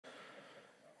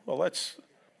Well,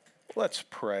 let's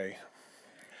pray.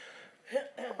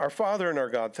 Our Father and our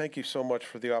God, thank you so much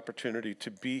for the opportunity to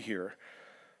be here.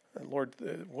 And Lord,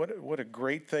 what a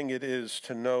great thing it is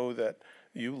to know that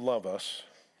you love us,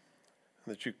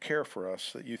 that you care for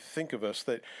us, that you think of us,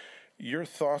 that your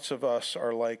thoughts of us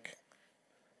are like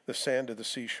the sand of the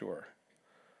seashore,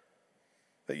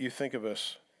 that you think of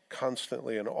us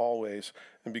constantly and always,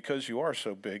 and because you are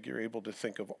so big, you're able to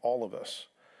think of all of us.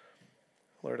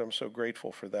 Lord, I'm so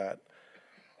grateful for that,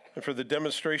 and for the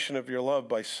demonstration of your love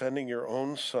by sending your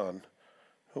own Son,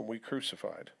 whom we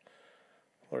crucified.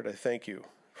 Lord, I thank you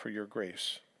for your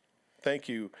grace. Thank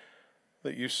you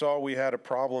that you saw we had a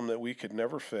problem that we could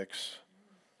never fix,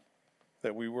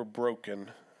 that we were broken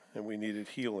and we needed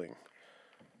healing,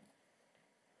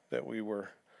 that we were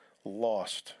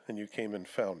lost and you came and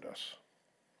found us.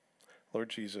 Lord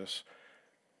Jesus,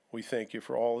 we thank you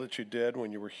for all that you did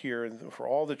when you were here and for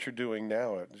all that you're doing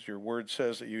now. As your word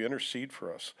says that you intercede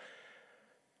for us.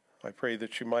 I pray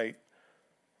that you might,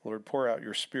 Lord, pour out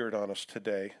your Spirit on us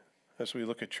today as we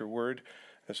look at your word,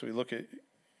 as we look at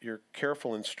your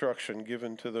careful instruction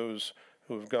given to those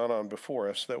who have gone on before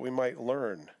us, that we might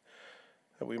learn,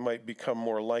 that we might become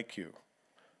more like you,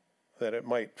 that it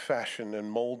might fashion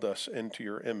and mold us into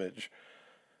your image.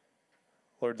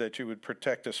 Lord, that you would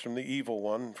protect us from the evil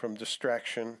one, from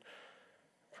distraction.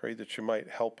 Pray that you might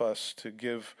help us to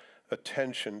give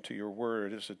attention to your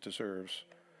word as it deserves.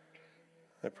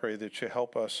 I pray that you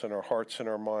help us in our hearts and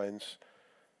our minds,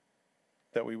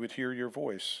 that we would hear your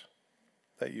voice,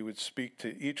 that you would speak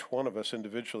to each one of us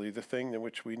individually the thing in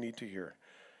which we need to hear.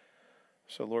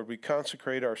 So, Lord, we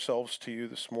consecrate ourselves to you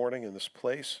this morning in this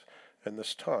place and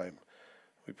this time.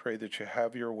 We pray that you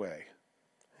have your way.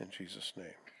 In Jesus' name.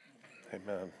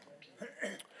 Amen.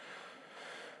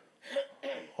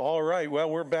 All right, well,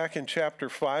 we're back in chapter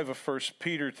 5 of 1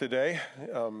 Peter today.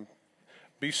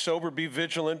 Be sober, be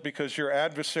vigilant, because your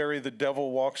adversary, the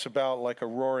devil, walks about like a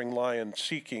roaring lion,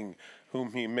 seeking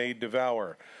whom he may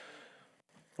devour.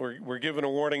 We're given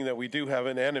a warning that we do have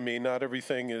an enemy. Not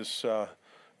everything is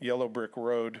yellow brick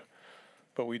road,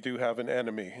 but we do have an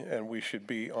enemy, and we should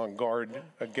be on guard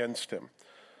against him.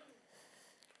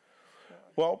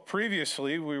 Well,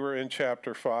 previously we were in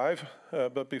chapter 5,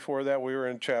 but before that we were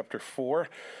in chapter 4.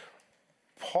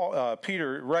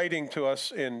 Peter, writing to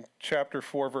us in chapter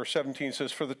 4, verse 17,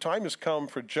 says, "For the time has come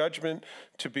for judgment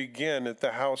to begin at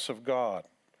the house of God."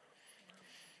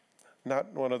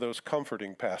 Not one of those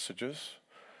comforting passages.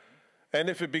 And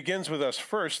if it begins with us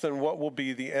first, then what will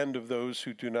be the end of those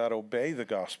who do not obey the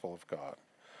gospel of God?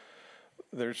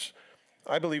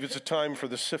 I believe it's a time for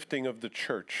the sifting of the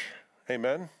church.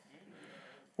 Amen?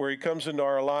 Where he comes into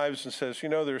our lives and says,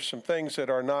 there's some things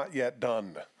that are not yet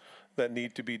done that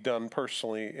need to be done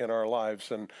personally in our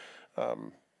lives. And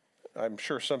I'm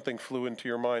sure something flew into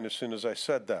your mind as soon as I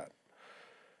said that.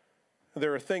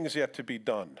 There are things yet to be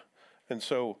done. And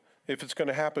so if it's going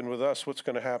to happen with us, what's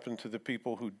going to happen to the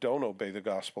people who don't obey the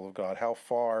gospel of God? How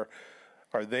far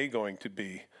are they going to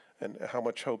be? And how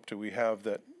much hope do we have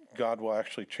that God will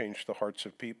actually change the hearts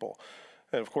of people?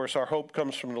 And, of course, our hope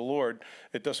comes from the Lord.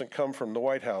 It doesn't come from the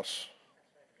White House.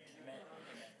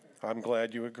 I'm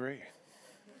glad you agree.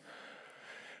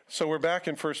 So we're back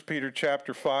in 1 Peter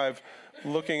chapter 5,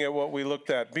 looking at what we looked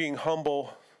at, being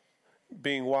humble,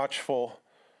 being watchful,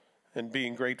 and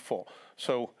being grateful.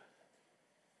 So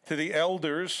to the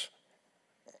elders,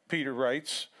 Peter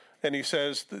writes, and he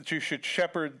says that you should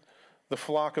shepherd the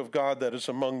flock of God that is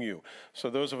among you. So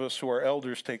those of us who are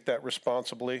elders take that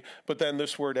responsibly. But then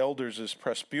this word elders is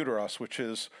presbyteros, which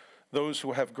is those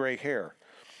who have gray hair.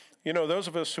 Those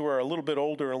of us who are a little bit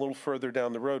older and a little further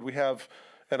down the road, we have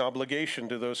an obligation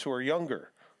to those who are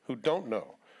younger, who don't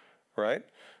know, right?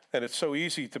 And it's so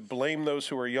easy to blame those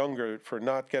who are younger for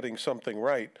not getting something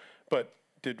right. But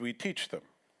did we teach them?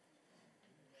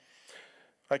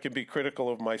 I can be critical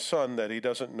of my son that he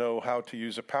doesn't know how to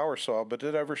use a power saw, but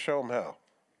did I ever show him how?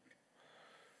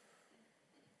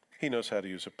 He knows how to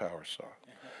use a power saw.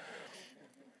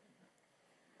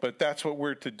 But that's what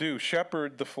we're to do,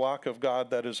 shepherd the flock of God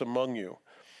that is among you.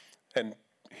 And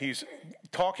he's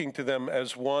talking to them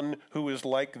as one who is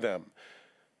like them.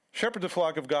 Shepherd the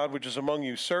flock of God which is among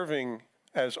you, serving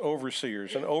as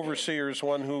overseers. An overseer is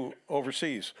one who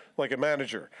oversees, like a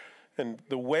manager. And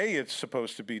the way it's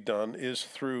supposed to be done is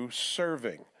through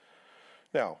serving.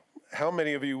 Now, how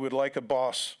many of you would like a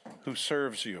boss who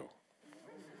serves you?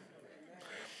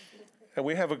 And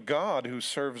we have a God who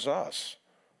serves us.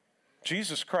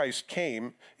 Jesus Christ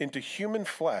came into human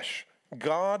flesh,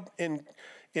 God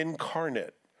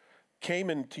incarnate, came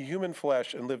into human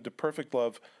flesh and lived a perfect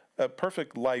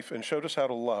life and showed us how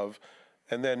to love,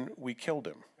 and then we killed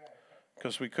him.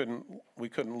 because we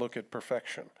couldn't look at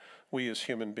perfection, we as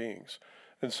human beings.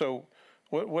 And so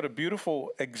what a beautiful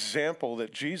example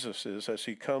that Jesus is as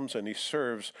he comes and he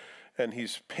serves and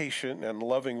he's patient and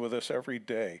loving with us every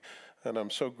day. And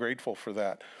I'm so grateful for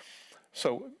that.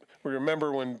 So we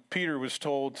remember when Peter was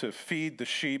told to feed the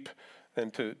sheep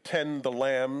and to tend the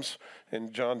lambs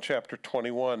in John chapter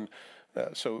 21.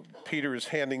 So Peter is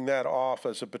handing that off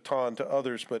as a baton to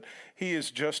others, but he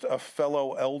is just a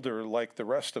fellow elder like the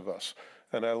rest of us.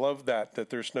 And I love that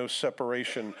there's no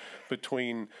separation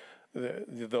between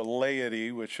the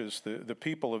laity, which is the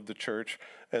people of the church,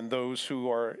 and those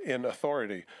who are in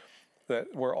authority, that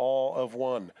we're all of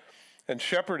one. And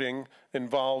shepherding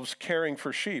involves caring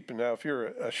for sheep. And now, if you're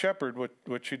a shepherd,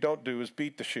 what you don't do is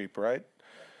beat the sheep, right?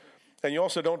 And you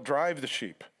also don't drive the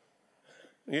sheep.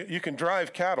 You can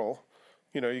drive cattle.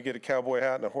 You know, you get a cowboy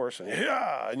hat and a horse,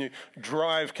 and you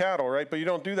drive cattle, right? But you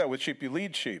don't do that with sheep. You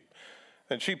lead sheep,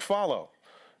 and sheep follow.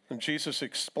 And Jesus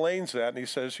explains that, and he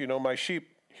says, you know, my sheep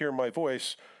hear my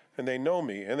voice, and they know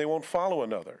me, and they won't follow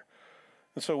another.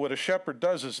 And so what a shepherd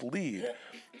does is lead.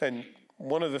 And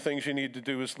one of the things you need to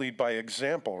do is lead by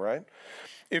example, right?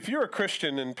 If you're a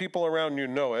Christian and people around you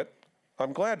know it,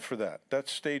 I'm glad for that.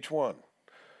 That's stage one.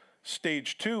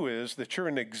 Stage two is that you're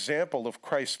an example of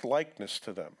Christ-likeness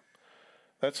to them.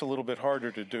 That's a little bit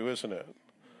harder to do, isn't it?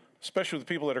 Especially with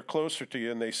the people that are closer to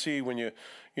you, and they see when you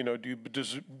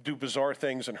do bizarre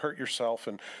things and hurt yourself,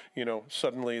 and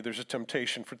suddenly there's a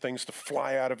temptation for things to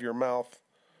fly out of your mouth.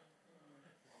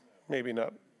 Maybe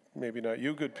not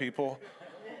you, good people.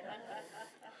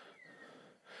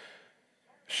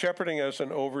 Shepherding as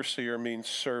an overseer means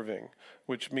serving,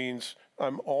 which means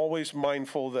I'm always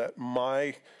mindful that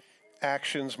my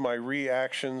actions, my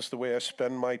reactions, the way I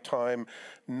spend my time,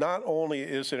 not only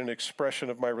is it an expression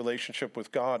of my relationship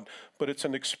with God, but it's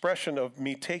an expression of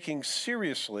me taking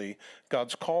seriously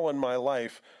God's call in my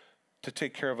life to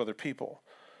take care of other people.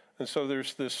 And so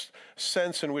there's this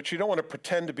sense in which you don't want to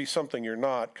pretend to be something you're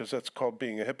not, because that's called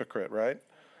being a hypocrite, right?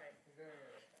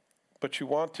 But you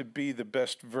want to be the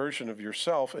best version of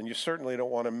yourself, and you certainly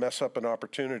don't want to mess up an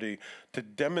opportunity to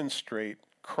demonstrate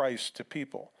Christ to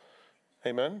people.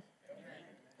 Amen?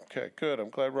 Okay, good. I'm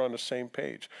glad we're on the same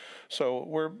page. So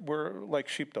we're like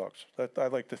sheepdogs. I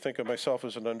like to think of myself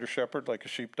as an under-shepherd, like a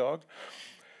sheepdog.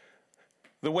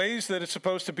 The ways that it's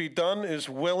supposed to be done is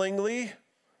willingly,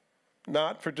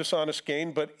 not for dishonest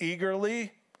gain, but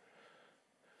eagerly,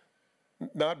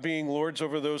 not being lords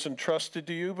over those entrusted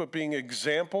to you, but being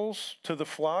examples to the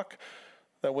flock,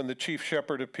 that when the chief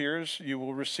shepherd appears, you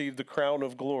will receive the crown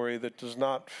of glory that does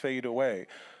not fade away.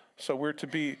 So we're to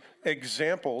be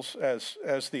examples as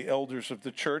the elders of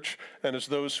the church and as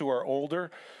those who are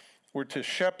older. We're to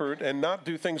shepherd and not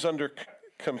do things under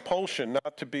compulsion,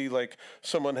 not to be like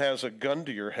someone has a gun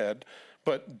to your head,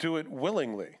 but do it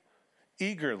willingly,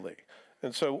 eagerly.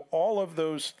 And so all of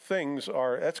those things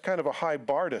that's kind of a high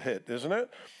bar to hit, isn't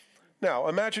it? Now,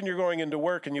 imagine you're going into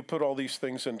work and you put all these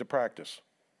things into practice.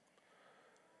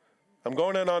 I'm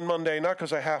going in on Monday, not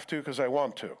because I have to, because I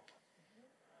want to.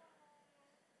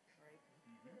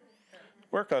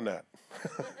 Work on that.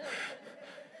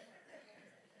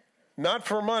 Not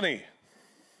for money.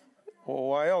 Well,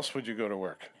 why else would you go to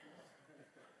work?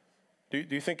 Do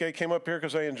you think I came up here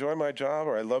because I enjoy my job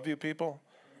or I love you people?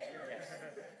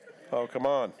 Oh, come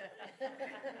on.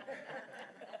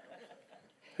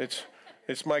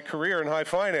 It's my career in high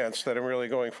finance that I'm really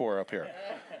going for up here.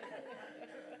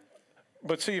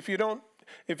 But see, if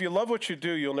you love what you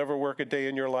do, you'll never work a day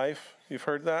in your life. You've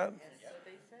heard that?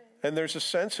 And there's a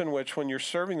sense in which when you're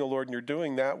serving the Lord and you're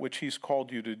doing that which he's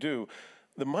called you to do,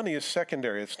 the money is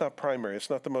secondary. It's not primary. It's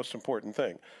not the most important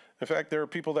thing. In fact, there are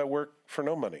people that work for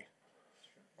no money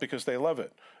because they love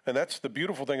it. And that's the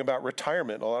beautiful thing about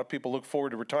retirement. A lot of people look forward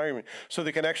to retirement so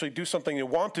they can actually do something they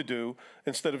want to do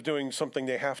instead of doing something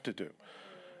they have to do.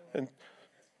 And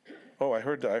oh, I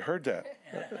heard that.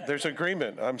 There's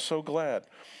agreement. I'm so glad.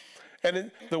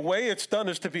 And the way it's done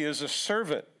is to be as a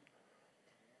servant.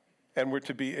 And we're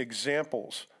to be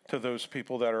examples to those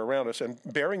people that are around us. And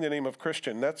bearing the name of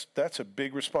Christian, that's a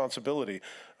big responsibility.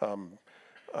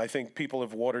 I think people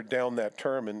have watered down that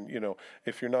term. And,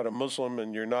 if you're not a Muslim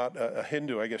and you're not a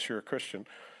Hindu, I guess you're a Christian.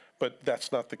 But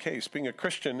that's not the case. Being a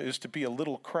Christian is to be a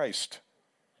little Christ.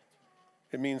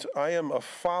 It means I am a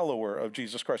follower of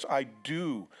Jesus Christ. I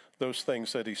do those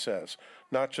things that he says.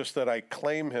 Not just that I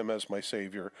claim him as my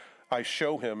Savior. I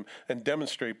show him and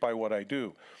demonstrate by what I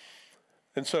do.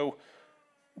 And so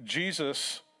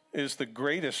Jesus is the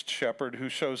greatest shepherd who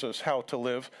shows us how to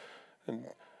live. And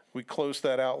we closed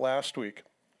that out last week.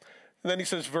 And then he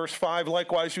says, verse 5,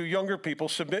 likewise, you younger people,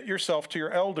 submit yourself to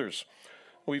your elders.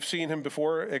 We've seen him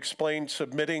before explain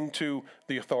submitting to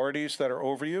the authorities that are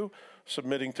over you,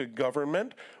 submitting to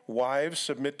government. Wives,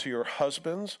 submit to your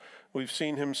husbands. We've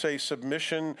seen him say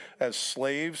submission as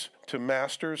slaves to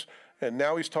masters. And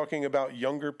now he's talking about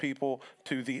younger people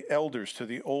to the elders, to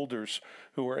the elders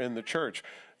who are in the church.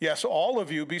 Yes, all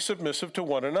of you be submissive to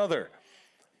one another.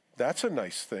 That's a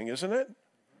nice thing, isn't it?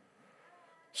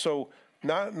 So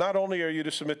not only are you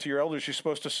to submit to your elders, you're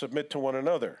supposed to submit to one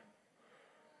another.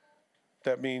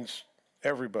 That means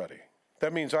everybody.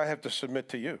 That means I have to submit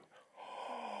to you.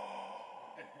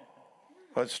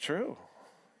 That's true.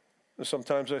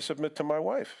 Sometimes I submit to my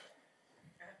wife.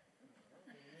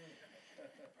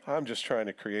 I'm just trying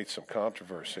to create some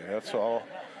controversy, that's all.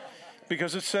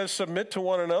 Because it says submit to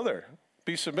one another.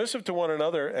 Be submissive to one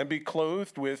another and be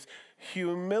clothed with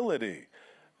humility,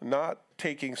 not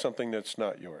taking something that's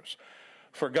not yours.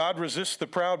 For God resists the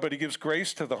proud, but he gives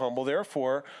grace to the humble.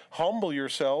 Therefore, humble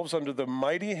yourselves under the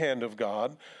mighty hand of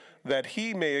God, that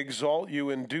he may exalt you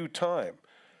in due time,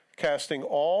 casting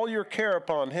all your care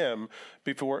upon him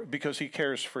because he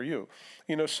cares for you.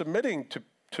 You know, submitting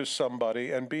to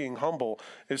somebody and being humble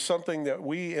is something that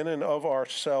we in and of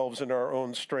ourselves in our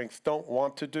own strength don't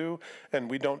want to do,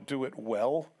 and we don't do it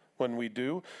well when we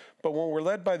do. But when we're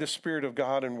led by the Spirit of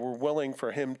God and we're willing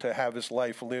for him to have his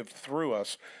life lived through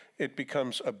us, it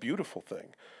becomes a beautiful thing.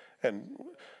 And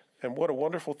what a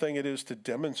wonderful thing it is to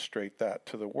demonstrate that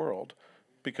to the world,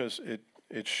 because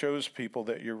it shows people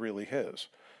that you're really his,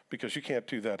 because you can't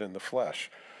do that in the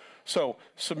flesh. So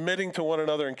submitting to one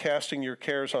another and casting your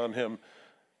cares on him.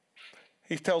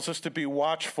 He tells us to be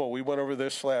watchful. We went over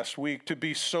this last week. To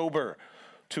be sober,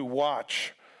 to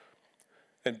watch,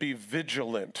 and be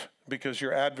vigilant, because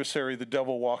your adversary, the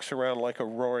devil, walks around like a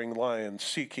roaring lion,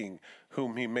 seeking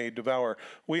whom he may devour.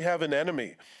 We have an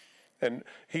enemy, and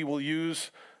he will use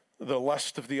the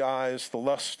lust of the eyes, the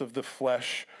lust of the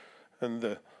flesh, and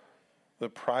the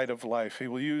pride of life. He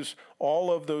will use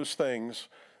all of those things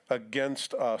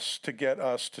against us to get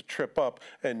us to trip up.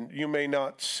 And you may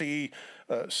not see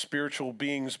spiritual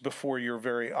beings before your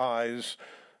very eyes,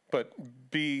 but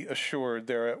be assured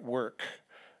they're at work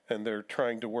and they're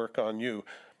trying to work on you.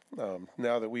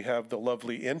 Now that we have the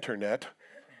lovely internet,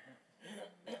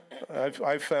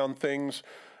 I've found things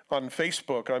on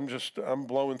Facebook. I'm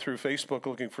blowing through Facebook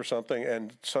looking for something,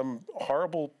 and some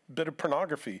horrible bit of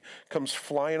pornography comes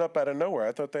flying up out of nowhere.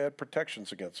 I thought they had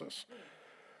protections against us.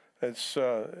 It's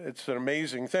an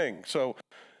amazing thing. So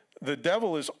the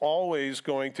devil is always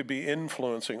going to be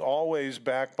influencing, always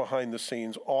back behind the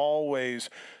scenes, always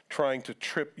trying to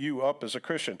trip you up as a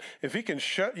Christian. If he can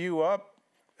shut you up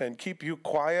and keep you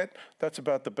quiet, that's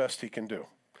about the best he can do.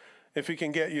 If he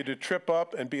can get you to trip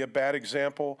up and be a bad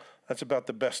example, that's about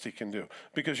the best he can do.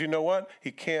 Because you know what?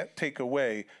 He can't take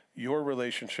away your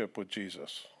relationship with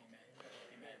Jesus.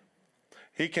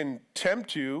 He can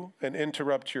tempt you and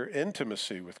interrupt your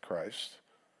intimacy with Christ,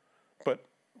 but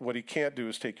what he can't do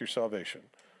is take your salvation.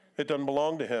 It doesn't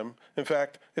belong to him. In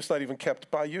fact, it's not even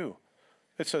kept by you.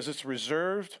 It says it's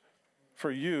reserved for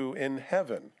you in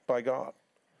heaven by God.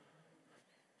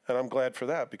 And I'm glad for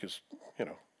that, because,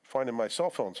 finding my cell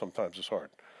phone sometimes is hard.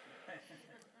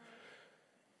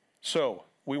 So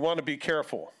we want to be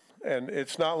careful. And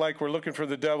it's not like we're looking for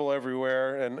the devil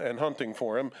everywhere and hunting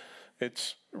for him.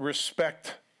 It's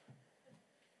respect,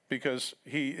 because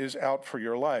he is out for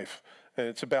your life. And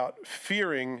it's about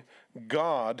fearing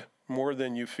God more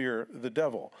than you fear the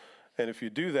devil. And if you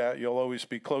do that, you'll always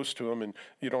be close to him, and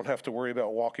you don't have to worry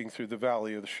about walking through the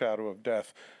valley of the shadow of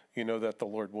death. You know that the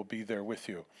Lord will be there with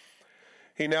you.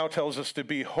 He now tells us to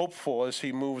be hopeful as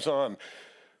he moves on.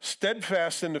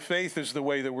 Steadfast in the faith is the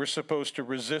way that we're supposed to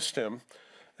resist him.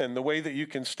 And the way that you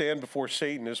can stand before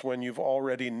Satan is when you've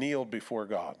already kneeled before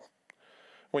God.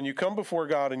 When you come before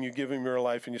God and you give him your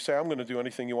life and you say, I'm going to do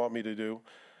anything you want me to do,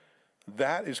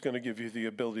 that is going to give you the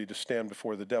ability to stand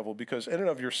before the devil, because in and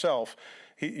of yourself,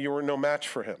 you are no match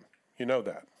for him. You know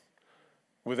that.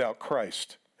 Without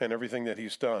Christ and everything that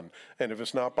he's done. And if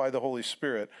it's not by the Holy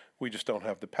Spirit, we just don't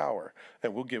have the power,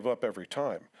 and we'll give up every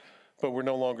time. But we're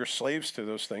no longer slaves to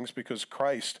those things, because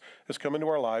Christ has come into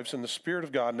our lives, and the Spirit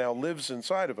of God now lives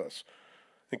inside of us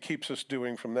and keeps us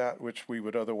doing from that which we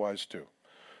would otherwise do.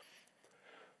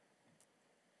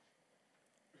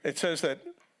 It says that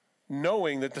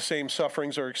knowing that the same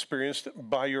sufferings are experienced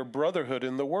by your brotherhood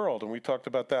in the world. And we talked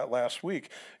about that last week.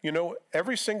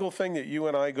 Every single thing that you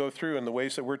and I go through and the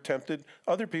ways that we're tempted,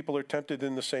 other people are tempted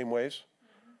in the same ways.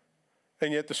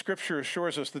 And yet the scripture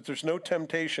assures us that there's no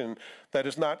temptation that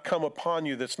has not come upon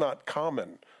you that's not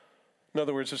common. In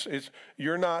other words,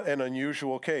 you're not an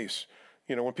unusual case.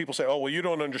 When people say, oh, well, you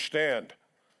don't understand.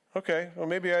 Okay, well,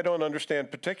 maybe I don't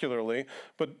understand particularly,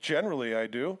 but generally I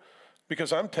do,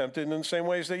 because I'm tempted in the same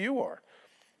ways that you are.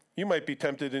 You might be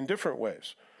tempted in different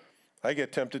ways. I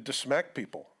get tempted to smack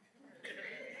people.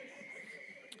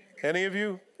 Any of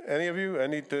you? Any of you? I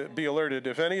need to be alerted.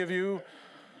 If any of you,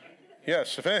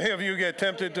 yes, if any of you get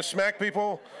tempted to smack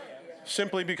people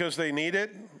simply because they need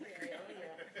it,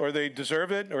 or they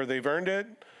deserve it, or they've earned it,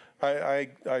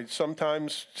 I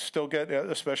sometimes still get,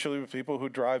 especially with people who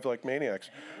drive like maniacs,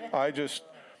 I just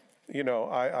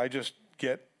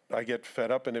get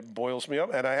fed up and it boils me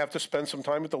up, and I have to spend some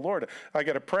time with the Lord. I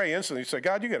got to pray instantly. Say,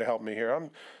 God, you got to help me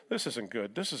here. This isn't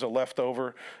good. This is a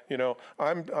leftover.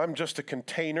 I'm just a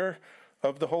container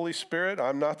of the Holy Spirit.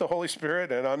 I'm not the Holy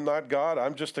Spirit, and I'm not God.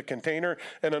 I'm just a container.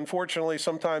 And unfortunately,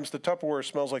 sometimes the Tupperware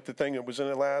smells like the thing that was in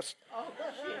it last.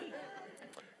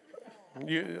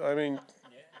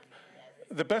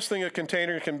 The best thing a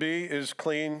container can be is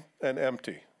clean and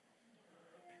empty.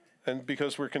 And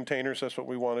because we're containers, that's what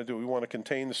we want to do. We want to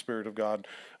contain the Spirit of God.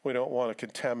 We don't want to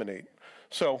contaminate.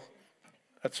 So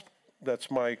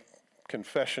that's my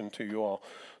confession to you all.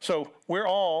 So we're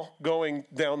all going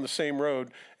down the same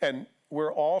road, and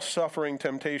we're all suffering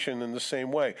temptation in the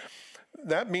same way.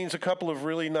 That means a couple of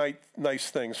really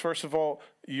nice things. First of all,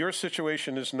 your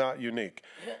situation is not unique.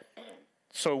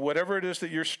 So whatever it is that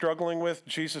you're struggling with,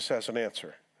 Jesus has an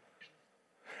answer.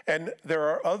 And there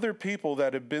are other people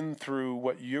that have been through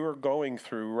what you're going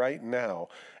through right now,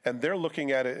 and they're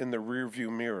looking at it in the rearview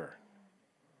mirror.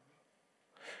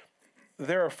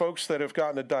 There are folks that have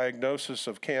gotten a diagnosis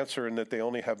of cancer and that they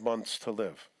only have months to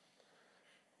live.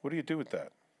 What do you do with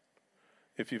that?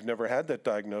 If you've never had that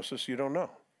diagnosis, you don't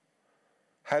know.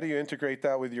 How do you integrate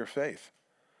that with your faith?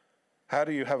 How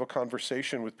do you have a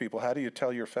conversation with people? How do you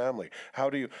tell your family? How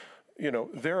do you,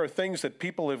 there are things that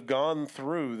people have gone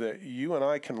through that you and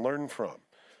I can learn from.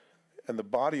 And the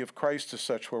body of Christ is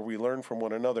such where we learn from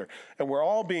one another. And we're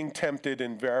all being tempted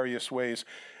in various ways.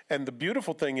 And the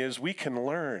beautiful thing is we can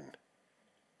learn.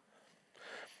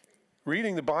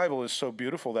 Reading the Bible is so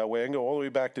beautiful that way. I can go all the way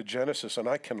back to Genesis and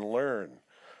I can learn.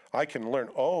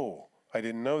 Oh, I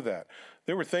didn't know that.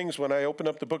 There were things when I opened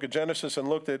up the book of Genesis and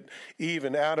looked at Eve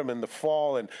and Adam and the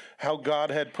fall and how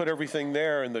God had put everything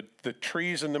there and the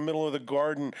trees in the middle of the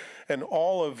garden and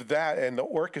all of that and the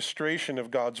orchestration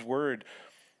of God's word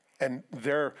and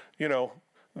their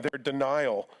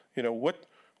denial.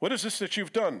 What is this that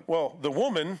you've done? Well, the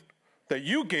woman that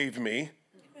you gave me.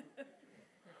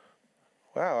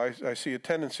 Wow, I see a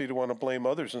tendency to want to blame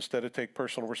others instead of take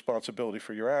personal responsibility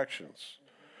for your actions.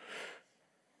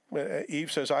 Eve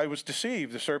says, I was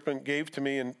deceived. The serpent gave to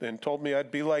me and told me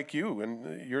I'd be like you,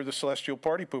 and you're the celestial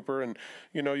party pooper, and,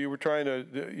 you were trying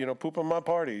to, poop on my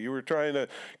party. You were trying to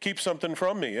keep something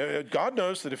from me. God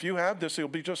knows that if you have this, you'll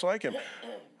be just like him.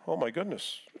 Oh, my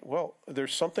goodness. Well,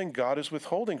 there's something God is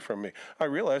withholding from me. I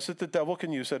realize that the devil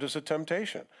can use that as a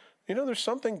temptation. There's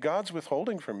something God's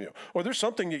withholding from you. Or there's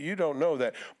something that you don't know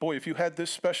that, boy, if you had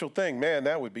this special thing, man,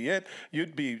 that would be it.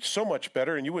 You'd be so much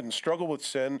better and you wouldn't struggle with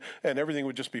sin and everything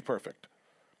would just be perfect.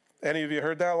 Any of you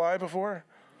heard that lie before?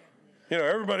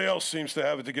 Everybody else seems to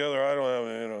have it together. I don't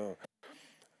have it,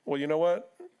 Well, you know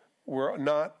what? We're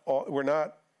not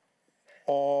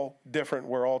all different.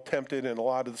 We're all tempted in a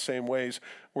lot of the same ways.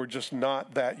 We're just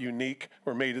not that unique.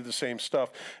 We're made of the same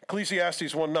stuff.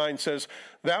 Ecclesiastes 1:9 says,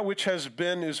 that which has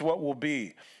been is what will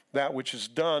be. That which is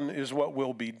done is what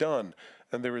will be done.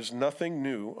 And there is nothing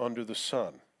new under the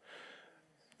sun.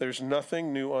 There's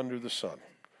nothing new under the sun.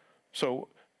 So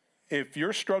if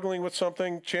you're struggling with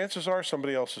something, chances are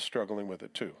somebody else is struggling with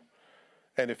it too.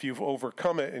 And if you've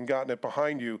overcome it and gotten it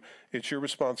behind you, it's your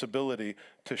responsibility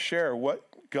to share what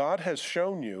God has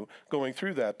shown you going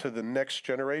through that to the next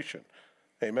generation.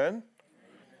 Amen?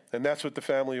 And that's what the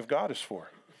family of God is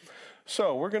for.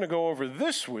 So we're going to go over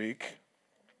this week,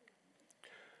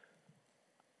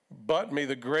 but may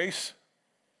the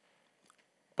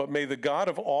God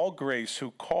of all grace,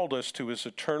 who called us to his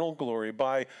eternal glory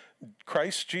by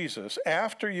Christ Jesus,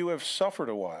 after you have suffered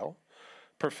a while,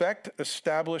 perfect,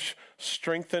 establish,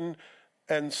 strengthen,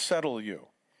 and settle you.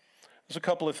 There's a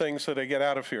couple of things that I get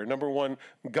out of here. Number one,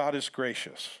 God is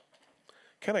gracious.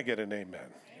 Can I get an amen?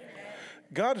 Amen.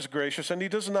 God is gracious, and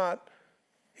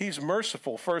he's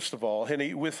merciful, first of all, and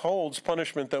he withholds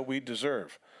punishment that we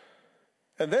deserve.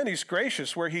 And then he's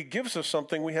gracious where he gives us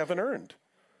something we haven't earned.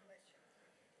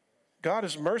 God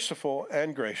is merciful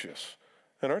and gracious.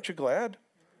 And aren't you glad?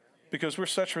 Because we're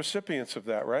such recipients of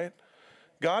that, right?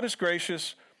 God is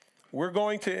gracious. We're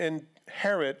going to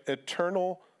inherit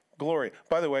eternal glory.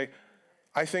 By the way,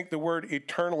 I think the word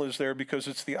eternal is there because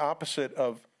it's the opposite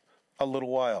of a little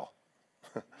while.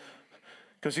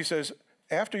 Because he says,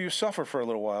 after you suffer for a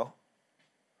little while,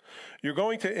 you're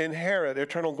going to inherit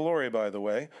eternal glory, by the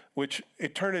way, which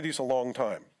eternity's a long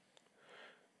time.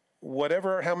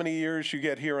 Whatever, how many years you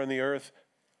get here on the earth,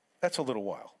 that's a little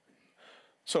while.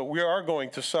 So we are going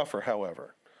to suffer,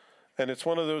 however. And it's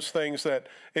one of those things that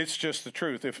it's just the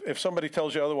truth. If somebody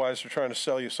tells you otherwise, they're trying to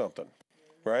sell you something,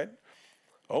 right?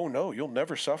 Oh, no, you'll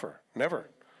never suffer. Never.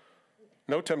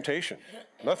 No temptation.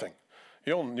 Nothing.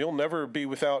 You'll never be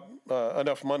without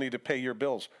enough money to pay your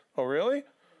bills. Oh, really?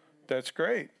 That's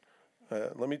great.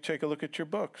 Let me take a look at your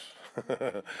books.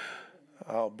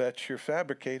 I'll bet you're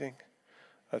fabricating.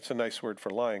 That's a nice word for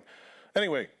lying.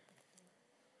 Anyway,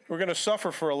 we're going to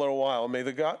suffer for a little while. May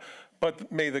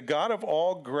the God of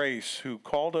all grace, who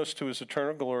called us to his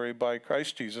eternal glory by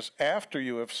Christ Jesus, after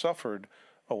you have suffered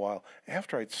a while.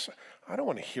 I don't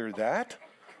want to hear that.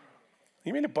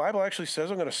 You mean the Bible actually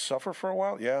says I'm going to suffer for a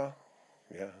while? Yeah.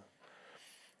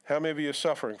 How many of you are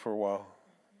suffering for a while?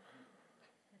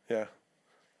 Yeah.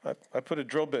 I put a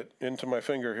drill bit into my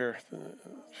finger here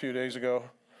a few days ago.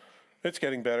 It's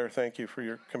getting better. Thank you for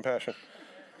your compassion.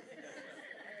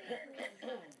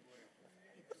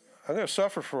 I'm going to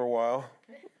suffer for a while.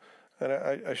 And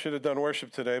I should have done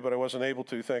worship today, but I wasn't able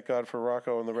to. Thank God for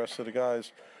Rocco and the rest of the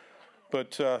guys.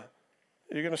 But you're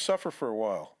going to suffer for a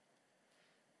while.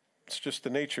 It's just the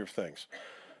nature of things.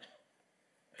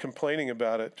 Complaining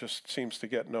about it just seems to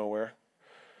get nowhere.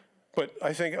 But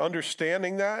I think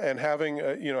understanding that and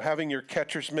having your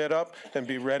catcher's mitt up and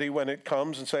be ready when it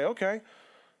comes and say, okay,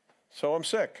 so I'm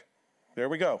sick. There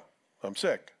we go. I'm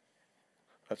sick.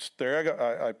 There I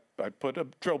go. I put a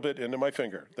drill bit into my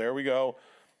finger. There we go.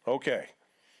 Okay.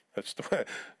 That's the way.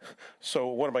 So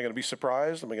what, am I going to be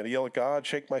surprised? Am I going to yell at God,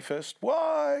 shake my fist?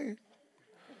 Why?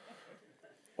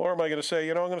 Or am I going to say,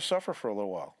 I'm going to suffer for a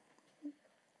little while?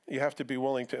 You have to be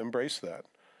willing to embrace that.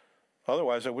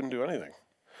 Otherwise, I wouldn't do anything.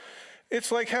 It's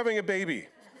like having a baby.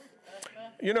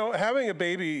 Having a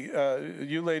baby,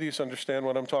 you ladies understand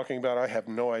what I'm talking about. I have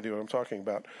no idea what I'm talking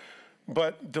about.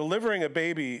 But delivering a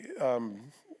baby,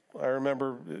 I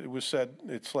remember it was said,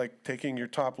 it's like taking your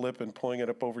top lip and pulling it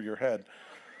up over your head.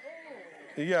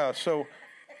 Yeah, so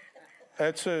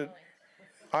I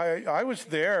was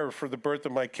there for the birth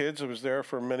of my kids. I was there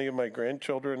for many of my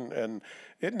grandchildren, and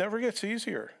it never gets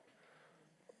easier.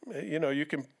 You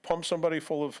can pump somebody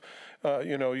full of,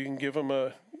 you can give them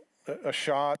a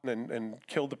shot and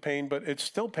kill the pain, but it's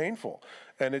still painful,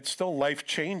 and it's still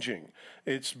life-changing.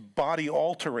 It's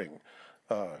body-altering,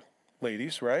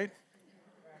 ladies, right?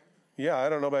 Yeah, I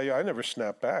don't know about you. I never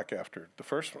snapped back after the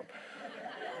first one.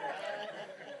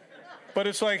 But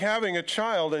it's like having a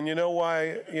child, and you know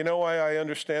why I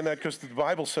understand that? Because the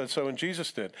Bible said so, and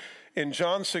Jesus did. In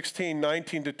John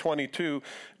 16:19-22,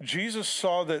 Jesus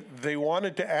saw that they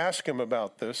wanted to ask him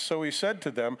about this, so he said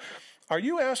to them, "Are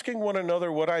you asking one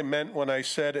another what I meant when I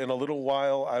said, 'In a little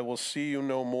while I will see you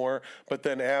no more, but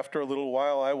then after a little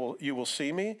while you will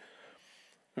see me'?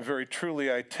 Very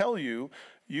truly I tell you,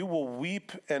 you will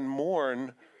weep and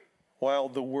mourn while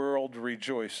the world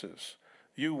rejoices.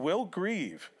 You will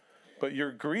grieve, but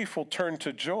your grief will turn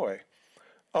to joy.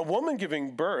 A woman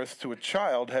giving birth to a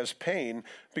child has pain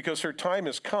because her time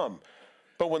has come.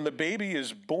 But when the baby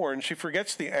is born, she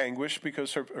forgets the anguish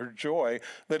because of her joy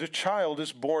that a child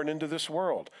is born into this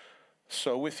world.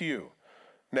 So with you.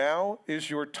 Now is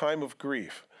your time of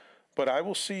grief, but I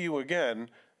will see you again,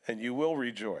 and you will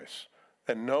rejoice,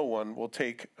 and no one will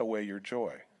take away your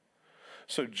joy."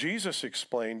 So Jesus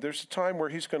explained there's a time where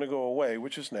he's going to go away,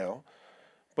 which is now,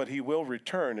 but he will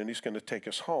return, and he's going to take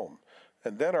us home.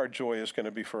 And then our joy is going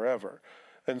to be forever.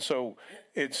 And so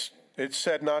it's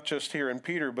said not just here in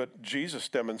Peter, but Jesus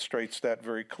demonstrates that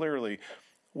very clearly.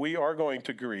 We are going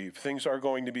to grieve. Things are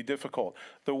going to be difficult.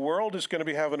 The world is going to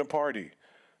be having a party,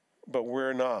 but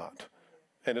we're not.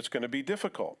 And it's going to be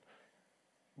difficult.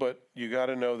 But you got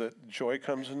to know that joy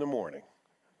comes in the morning.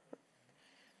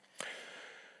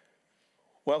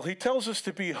 Well, he tells us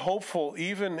to be hopeful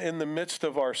even in the midst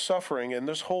of our suffering, and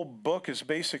this whole book is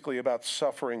basically about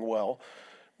suffering well.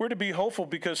 We're to be hopeful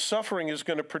because suffering is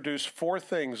going to produce 4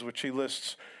 things, which he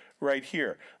lists right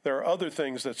here. There are other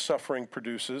things that suffering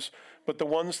produces, but the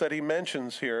ones that he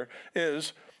mentions here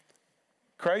is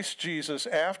Christ Jesus,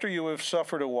 after you have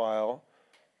suffered a while,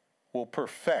 will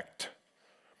perfect.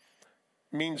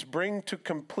 Means bring to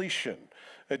completion.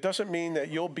 It doesn't mean that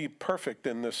you'll be perfect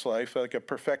in this life, like a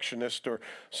perfectionist or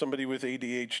somebody with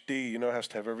ADHD, has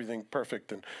to have everything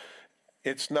perfect. And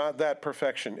it's not that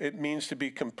perfection. It means to be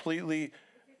completely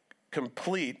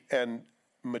complete and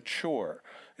mature.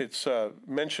 It's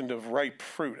mentioned of ripe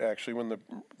fruit, actually,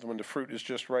 when the fruit is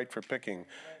just right for picking.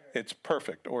 It's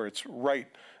perfect, or it's right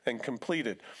and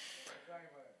completed.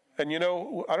 And you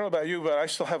know, I don't know about you, but I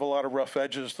still have a lot of rough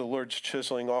edges the Lord's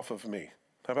chiseling off of me.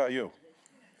 How about you?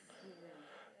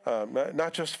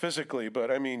 Not just physically, but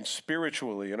I mean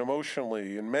spiritually and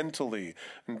emotionally and mentally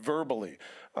and verbally.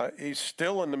 He's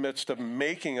still in the midst of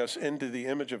making us into the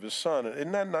image of his Son.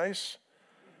 Isn't that nice?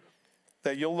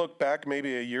 That you'll look back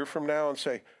maybe a year from now and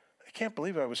say, I can't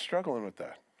believe I was struggling with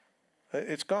that.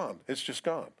 It's gone. It's just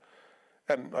gone.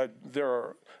 And I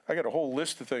got a whole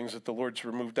list of things that the Lord's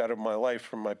removed out of my life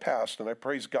from my past, and I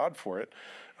praise God for it.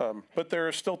 But there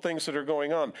are still things that are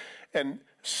going on. And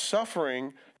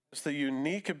suffering is the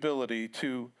unique ability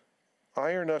to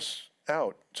iron us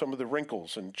out some of the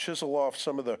wrinkles and chisel off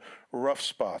some of the rough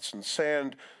spots and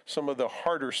sand some of the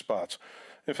harder spots.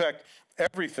 In fact,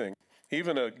 everything,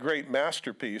 even a great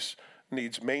masterpiece,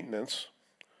 needs maintenance,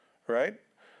 right?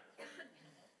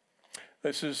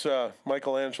 This is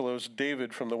Michelangelo's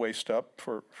David from the waist up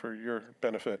for your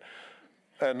benefit.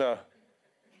 And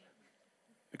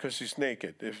because he's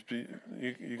naked. If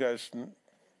you guys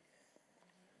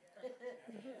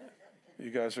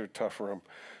are tough for him.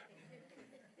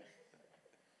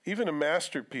 Even a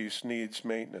masterpiece needs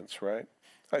maintenance, right?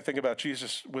 I think about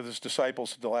Jesus with his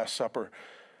disciples at the Last Supper,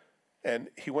 and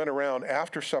he went around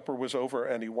after supper was over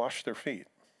and he washed their feet.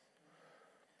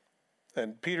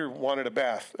 And Peter wanted a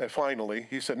bath, finally.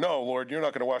 He said, no, Lord, you're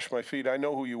not going to wash my feet. I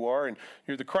know who you are, and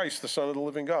you're the Christ, the Son of the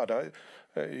living God.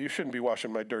 You shouldn't be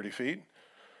washing my dirty feet.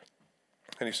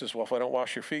 And he says, well, if I don't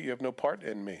wash your feet, you have no part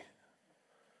in me.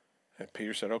 And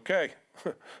Peter said, okay,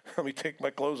 let me take my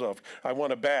clothes off. I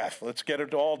want a bath. Let's get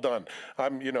it all done.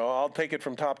 I'll take it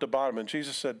from top to bottom. And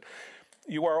Jesus said,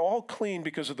 you are all clean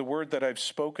because of the word that I've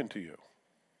spoken to you.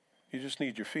 You just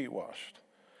need your feet washed.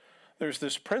 There's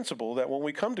this principle that when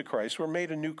we come to Christ, we're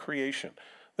made a new creation,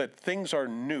 that things are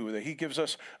new, that he gives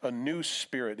us a new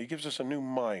spirit. He gives us a new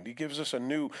mind. He gives us a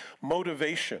new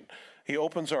motivation. He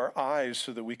opens our eyes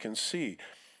so that we can see.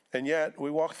 And yet we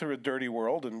walk through a dirty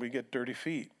world and we get dirty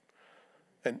feet.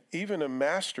 And even a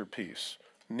masterpiece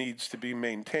needs to be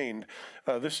maintained.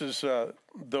 This is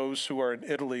those who are in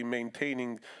Italy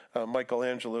maintaining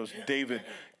Michelangelo's David,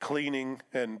 cleaning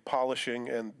and polishing,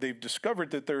 and they've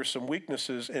discovered that there are some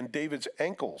weaknesses in David's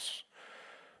ankles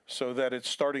so that it's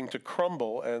starting to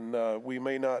crumble, and we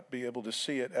may not be able to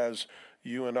see it as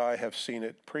you and I have seen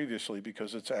it previously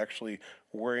because it's actually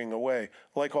wearing away,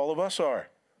 like all of us are.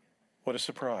 What a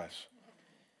surprise.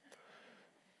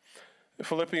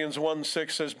 Philippians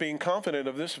 1:6 says, being confident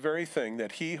of this very thing,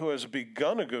 that he who has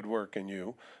begun a good work in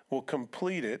you will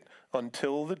complete it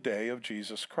until the day of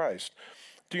Jesus Christ.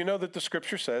 Do you know that the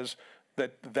scripture says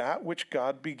that which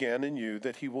God began in you,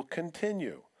 that he will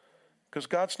continue? Because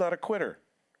God's not a quitter,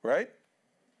 right?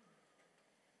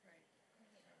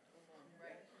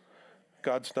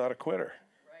 God's not a quitter.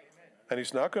 And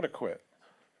he's not going to quit.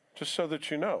 Just so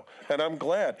that you know. And I'm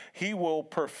glad he will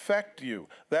perfect you.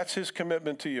 That's his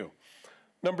commitment to you.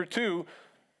 Number two,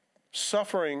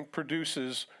 suffering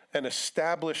produces an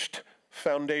established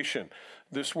foundation.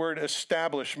 This word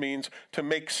establish means to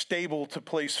make stable, to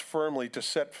place firmly, to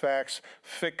set facts,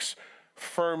 fix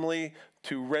firmly,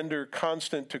 to render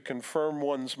constant, to confirm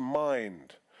one's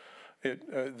mind.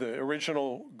 The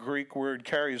original Greek word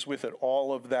carries with it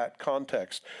all of that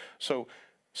context. So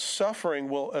suffering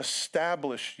will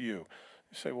establish you.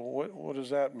 You say, well, what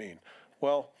does that mean?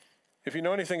 Well, if you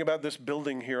know anything about this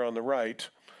building here on the right,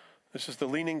 this is the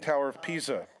Leaning Tower of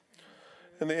Pisa.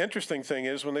 And the interesting thing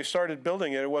is, when they started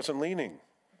building it, it wasn't leaning.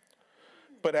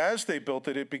 But as they built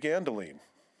it, it began to lean.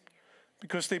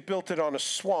 Because they built it on a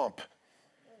swamp.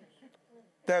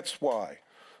 That's why.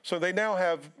 So they now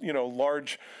have,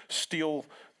 large steel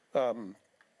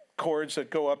cords that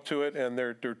go up to it, and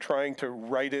they're trying to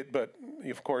right it, but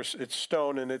of course it's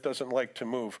stone and it doesn't like to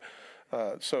move.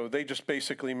 So they just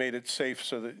basically made it safe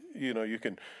so that, you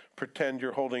can pretend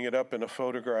you're holding it up in a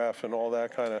photograph and all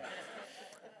that kind of.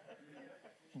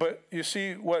 But you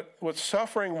see, what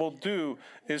suffering will do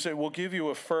is it will give you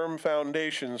a firm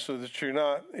foundation so that you're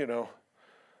not,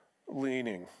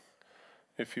 leaning,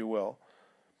 if you will.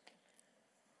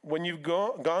 When you've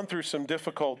gone through some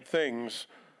difficult things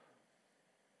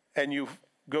and you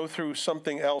go through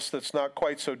something else that's not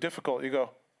quite so difficult, you go,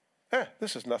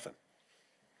 this is nothing.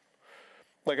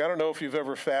 Like, I don't know if you've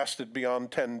ever fasted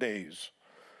beyond 10 days,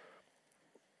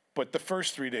 but the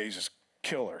first 3 days is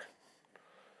killer.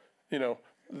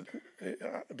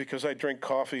 Because I drink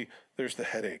coffee, there's the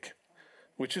headache,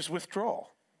 which is withdrawal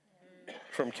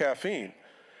from caffeine.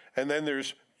 And then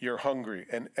there's you're hungry,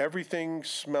 and everything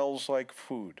smells like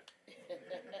food.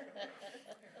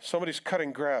 Somebody's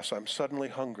cutting grass, I'm suddenly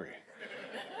hungry.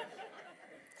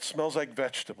 It smells like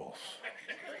vegetables.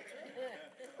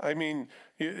 I mean,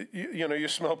 you know, you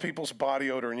smell people's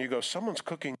body odor and you go, someone's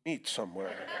cooking meat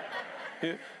somewhere.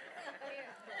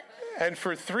 And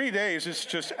for 3 days, it's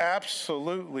just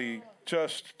absolutely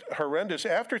just horrendous.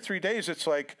 After 3 days, it's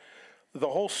like the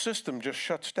whole system just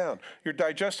shuts down. Your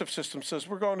digestive system says,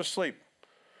 we're going to sleep.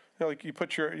 You know, like you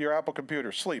put your Apple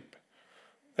computer, sleep.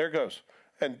 There it goes.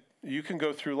 And you can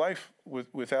go through life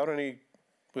without any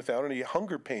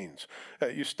hunger pains.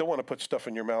 You still want to put stuff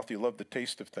in your mouth. You love the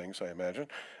taste of things, I imagine,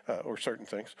 or certain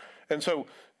things. And so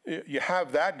you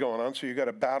have that going on, so you got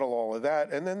to battle all of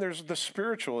that. And then there's the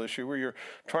spiritual issue where you're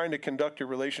trying to conduct your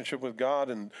relationship with God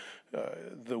and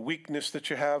the weakness that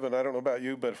you have. And I don't know about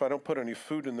you, but if I don't put any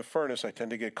food in the furnace, I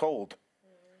tend to get cold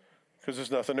because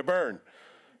there's nothing to burn.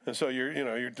 And so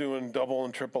you're doing double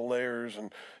and triple layers.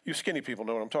 And you skinny people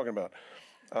know what I'm talking about.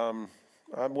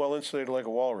 I'm well insulated like a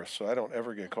walrus, so I don't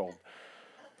ever get cold.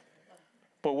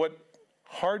 But what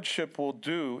hardship will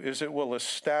do is it will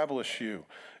establish you.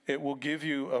 It will give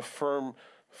you a firm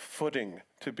footing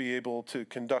to be able to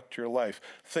conduct your life.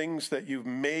 Things that you've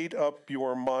made up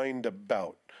your mind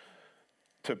about,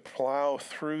 to plow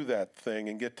through that thing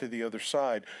and get to the other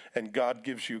side. And God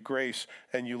gives you grace,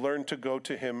 and you learn to go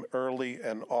to him early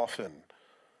and often.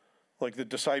 Like the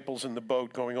disciples in the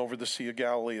boat going over the Sea of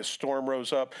Galilee. A storm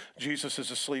rose up. Jesus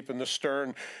is asleep in the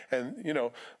stern. And,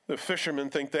 the fishermen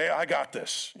think, I got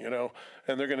this,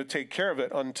 and they're going to take care of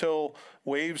it until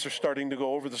waves are starting to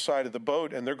go over the side of the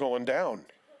boat and they're going down.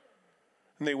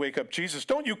 And they wake up Jesus.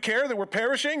 Don't you care that we're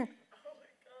perishing?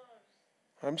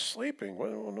 I'm sleeping. What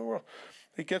in the world?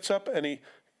 He gets up and he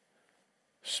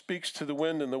speaks to the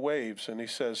wind and the waves and he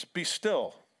says, be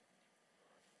still.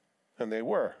 And they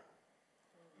were.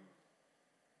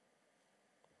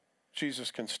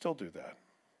 Jesus can still do that.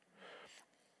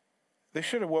 They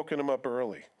should have woken him up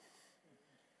early.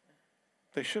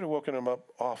 They should have woken him up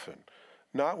often,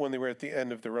 not when they were at the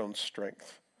end of their own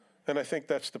strength. And I think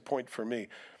that's the point for me.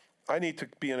 I need to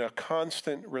be in a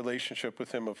constant relationship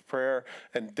with him of prayer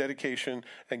and dedication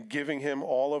and giving him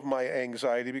all of my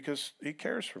anxiety because he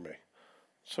cares for me.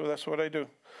 So that's what I do.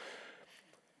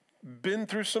 Been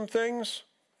through some things,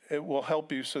 it will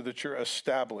help you so that you're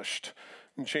established.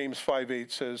 And James 5:8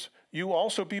 says, you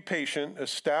also be patient,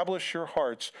 establish your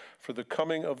hearts, for the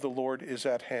coming of the Lord is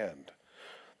at hand.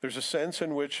 There's a sense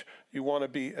in which you want to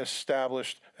be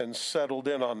established and settled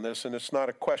in on this, and it's not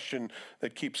a question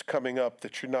that keeps coming up,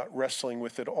 that you're not wrestling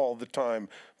with it all the time,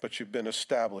 but you've been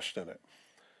established in it.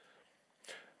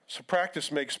 So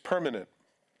practice makes permanent.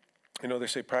 They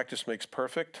say practice makes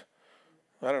perfect.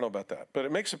 I don't know about that, but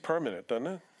it makes it permanent, doesn't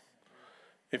it?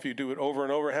 If you do it over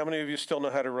and over, how many of you still know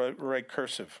how to write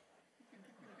cursive?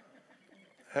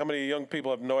 How many young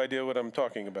people have no idea what I'm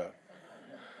talking about?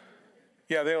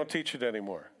 Yeah, they don't teach it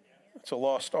anymore. It's a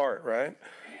lost art, right?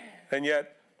 And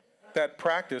yet, that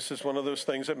practice is one of those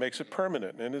things that makes it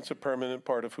permanent, and it's a permanent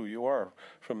part of who you are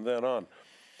from then on.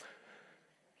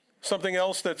 Something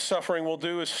else that suffering will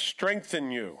do is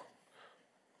strengthen you.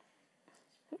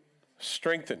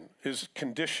 Strengthen is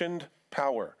conditioned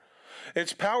power.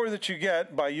 It's power that you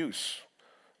get by use.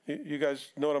 You guys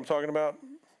know what I'm talking about?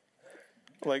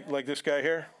 Like this guy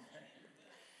here?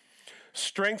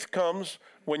 Strength comes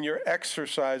when you're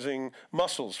exercising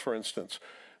muscles, for instance.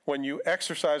 When you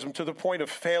exercise them to the point of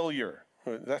failure.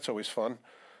 That's always fun.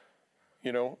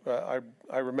 I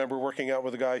remember working out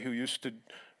with a guy who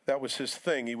that was his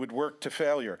thing. He would work to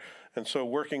failure. And so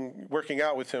working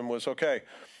out with him was, okay,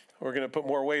 we're going to put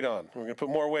more weight on. We're going to put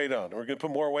more weight on. We're going to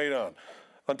put more weight on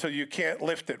until you can't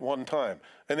lift it one time.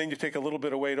 And then you take a little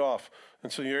bit of weight off.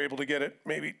 And so you're able to get it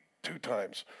maybe 2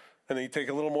 times. And then you take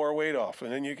a little more weight off.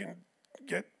 And then you can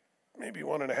get maybe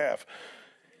 1.5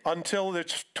 until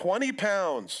it's 20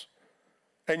 pounds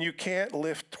and you can't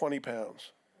lift 20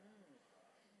 pounds.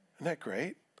 Isn't that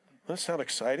great? Doesn't that sound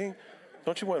exciting?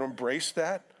 Don't you want to embrace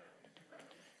that?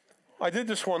 I did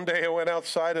this one day. I went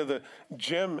outside of the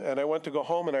gym and I went to go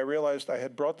home and I realized I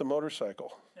had brought the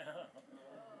motorcycle.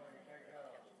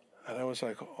 And I was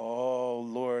like, oh,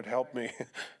 Lord, help me.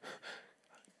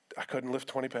 I couldn't lift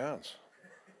 20 pounds.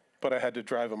 But I had to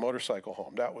drive a motorcycle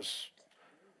home. That was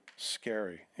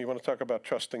scary. You want to talk about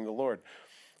trusting the Lord.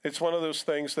 It's one of those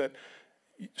things that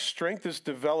strength is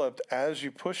developed as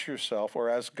you push yourself or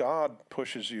as God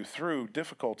pushes you through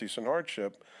difficulties and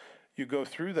hardship. You go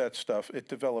through that stuff, it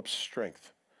develops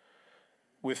strength.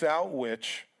 Without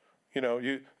which,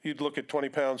 you'd look at 20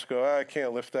 pounds and go, I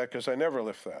can't lift that because I never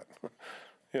lift that.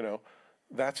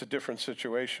 That's a different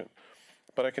situation.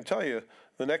 But I can tell you,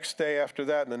 the next day after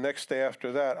that and the next day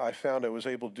after that, I found I was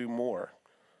able to do more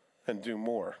and do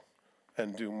more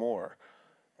and do more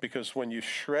Because when you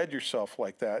shred yourself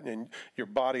like that and your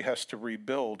body has to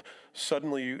rebuild,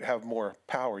 suddenly you have more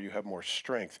power, you have more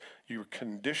strength. You're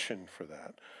conditioned for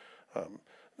that.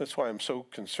 That's why I'm so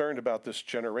concerned about this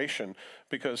generation,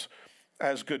 because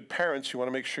as good parents, you want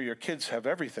to make sure your kids have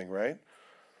everything, right?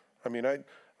 I mean,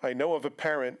 I know of a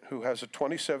parent who has a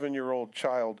 27-year-old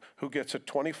child who gets a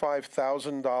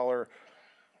 $25,000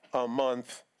 a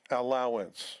month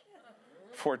allowance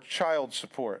for child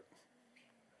support.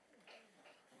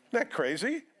 Isn't that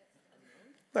crazy?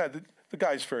 The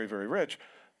guy's very, very rich,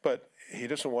 but he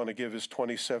doesn't want to give his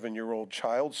 27-year-old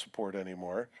child support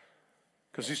anymore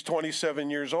because he's 27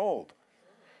 years old.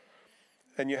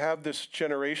 And you have this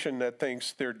generation that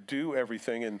thinks they're due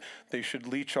everything and they should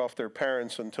leech off their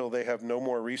parents until they have no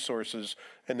more resources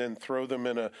and then throw them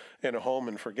in a home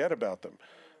and forget about them.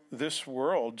 This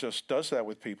world just does that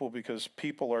with people because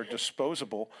people are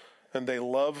disposable and they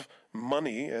love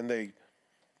money and they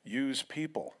use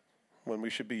people when we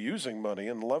should be using money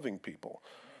and loving people.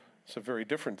 It's a very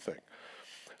different thing.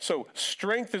 So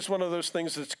strength is one of those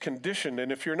things that's conditioned,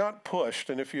 and if you're not pushed,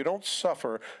 and if you don't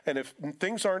suffer, and if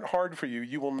things aren't hard for you,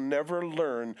 you will never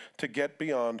learn to get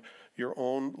beyond your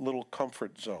own little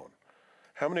comfort zone.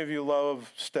 How many of you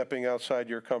love stepping outside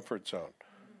your comfort zone?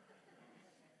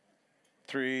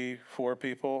 3, 4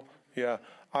 people? Yeah,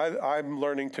 I'm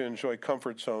learning to enjoy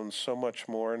comfort zones so much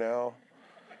more now.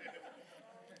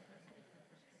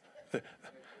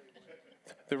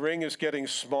 The ring is getting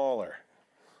smaller.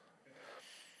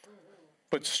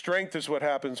 But strength is what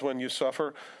happens when you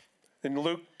suffer. In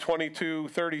Luke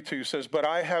 22:32 says, "But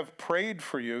I have prayed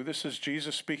for you." This is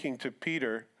Jesus speaking to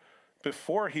Peter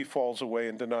before he falls away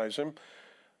and denies him.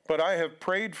 "But I have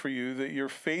prayed for you that your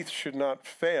faith should not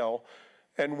fail.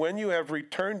 And when you have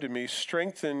returned to me,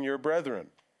 strengthen your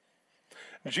brethren."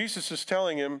 Jesus is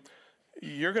telling him,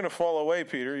 you're going to fall away,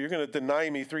 Peter. You're going to deny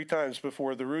me 3 times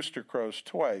before the rooster crows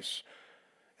twice.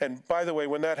 And by the way,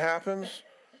 when that happens,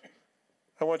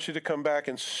 I want you to come back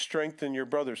and strengthen your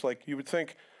brothers. Like you would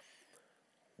think,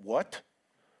 what?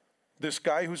 This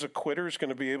guy who's a quitter is going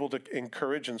to be able to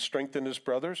encourage and strengthen his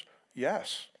brothers?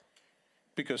 Yes,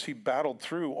 because he battled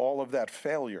through all of that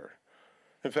failure.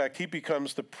 In fact, he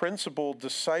becomes the principal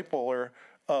discipler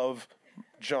of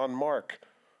John Mark,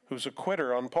 who's a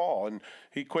quitter on Paul. And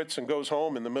he quits and goes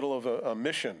home in the middle of a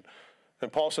mission.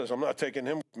 And Paul says, I'm not taking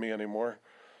him with me anymore.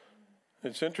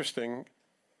 It's interesting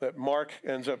that Mark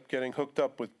ends up getting hooked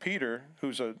up with Peter,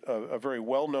 who's a very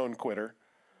well-known quitter,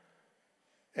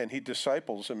 and he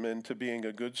disciples him into being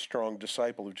a good, strong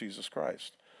disciple of Jesus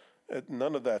Christ.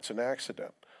 None of that's an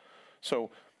accident.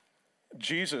 So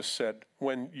Jesus said,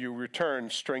 when you return,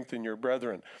 strengthen your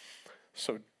brethren.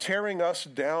 So tearing us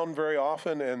down very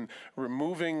often and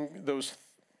removing those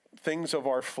things of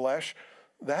our flesh,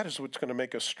 that is what's going to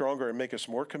make us stronger and make us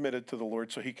more committed to the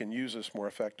Lord so he can use us more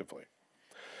effectively.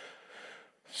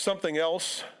 Something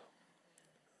else,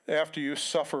 after you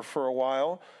suffer for a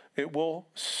while, it will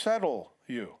settle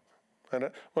you.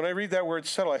 And when I read that word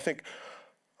settle, I think,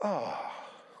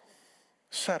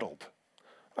 settled.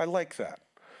 I like that.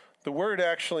 The word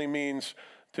actually means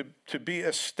to be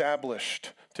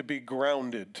established, to be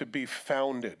grounded, to be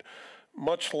founded,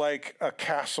 much like a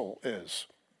castle is.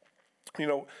 You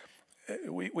know,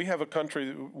 we have a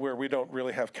country where we don't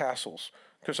really have castles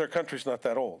because our country's not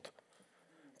that old.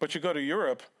 But you go to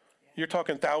Europe, you're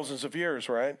talking thousands of years,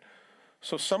 right?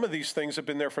 So some of these things have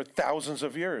been there for thousands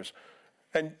of years.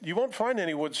 And you won't find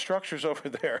any wood structures over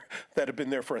there that have been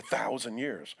there for 1,000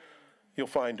 years. You'll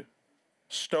find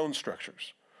stone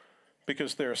structures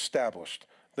because they're established,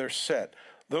 they're set.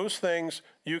 Those things,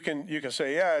 you can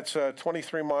say, yeah, it's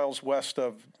 23 miles west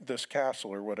of this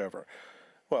castle or whatever.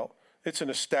 Well, it's an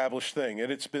established thing,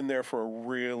 and it's been there for a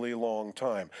really long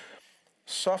time.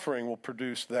 Suffering will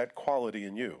produce that quality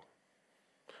in you,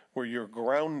 where you're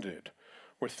grounded,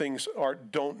 where things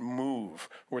don't move,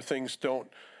 where things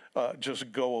don't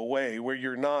just go away, where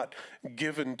you're not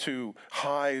given to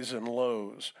highs and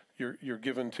lows. You're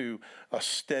given to a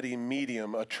steady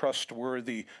medium, a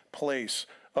trustworthy place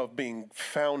of being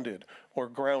founded or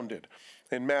grounded.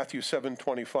 In Matthew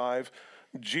 7:25,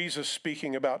 Jesus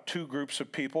speaking about 2 groups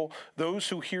of people, those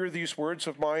who hear these words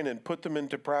of mine and put them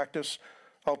into practice,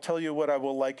 I'll tell you what I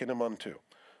will liken him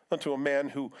unto a man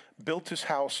who built his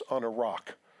house on a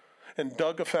rock and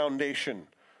dug a foundation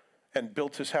and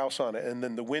built his house on it. And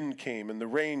then the wind came and the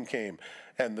rain came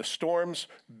and the storms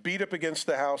beat up against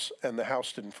the house and the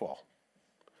house didn't fall.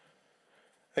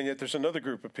 And yet there's another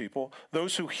group of people,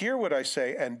 those who hear what I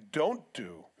say and don't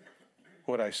do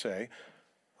what I say.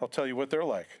 I'll tell you what they're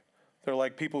like. They're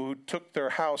like people who took their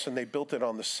house and they built it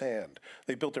on the sand.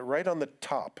 They built it right on the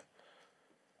top.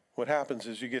 what happens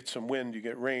is you get some wind, you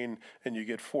get rain, and you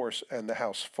get force, and the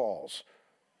house falls,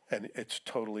 and it's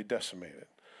totally decimated.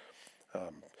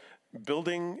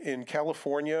 Building in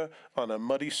California on a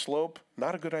muddy slope,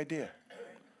 not a good idea.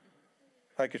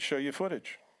 I could show you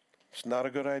footage. It's not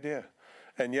a good idea.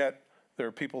 And yet, there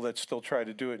are people that still try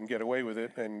to do it and get away with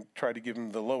it and try to give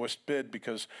them the lowest bid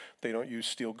because they don't use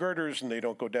steel girders and they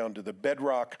don't go down to the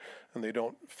bedrock and they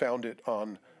don't found it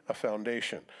on a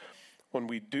foundation. When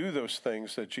we do those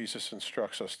things that Jesus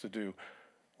instructs us to do,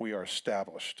 we are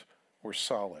established. We're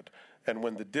solid. And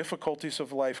when the difficulties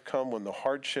of life come, when the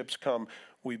hardships come,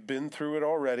 we've been through it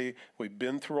already. We've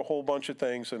been through a whole bunch of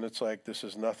things, and it's like, this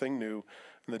is nothing new.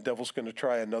 And the devil's going to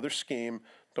try another scheme.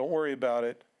 Don't worry about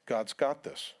it. God's got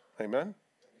this. Amen?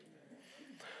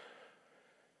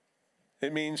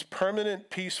 It means permanent,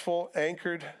 peaceful,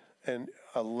 anchored, and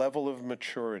a level of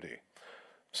maturity.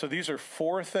 So these are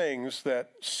 4 things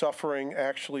that suffering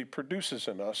actually produces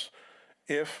in us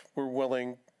if we're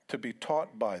willing to be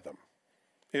taught by them.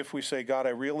 If we say, God, I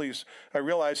realize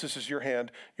this is your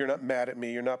hand. You're not mad at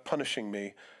me. You're not punishing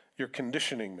me. You're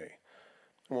conditioning me.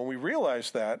 And when we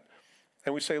realize that,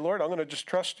 and we say, Lord, I'm going to just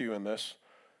trust you in this,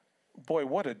 boy,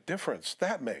 what a difference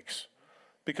that makes.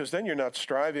 Because then you're not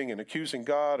striving and accusing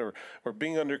God or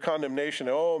being under condemnation.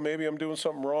 Oh, maybe I'm doing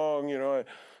something wrong. You know,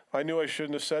 I knew I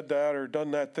shouldn't have said that or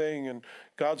done that thing, and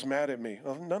God's mad at me.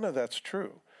 Well, none of that's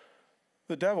true.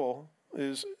 The devil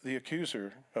is the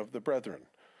accuser of the brethren.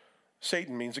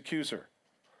 Satan means accuser.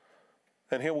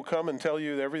 And he will come and tell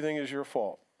you that everything is your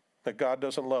fault, that God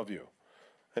doesn't love you,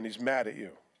 and he's mad at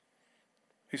you.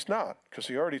 He's not, because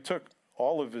he already took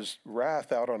all of his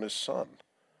wrath out on his son.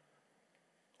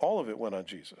 All of it went on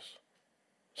Jesus.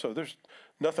 So there's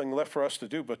nothing left for us to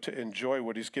do but to enjoy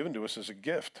what he's given to us as a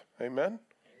gift. Amen?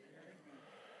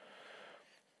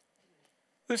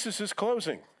 This is his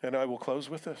closing, and I will close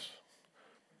with this.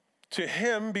 To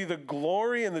him be the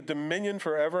glory and the dominion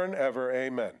forever and ever.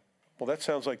 Amen. Well, that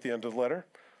sounds like the end of the letter.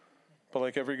 But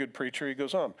like every good preacher, he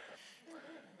goes on.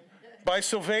 By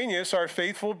Silvanus, our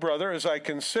faithful brother, as I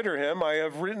consider him, I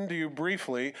have written to you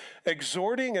briefly,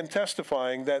 exhorting and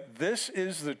testifying that this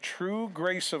is the true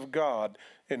grace of God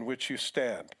in which you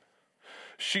stand.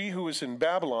 She who is in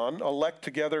Babylon, elect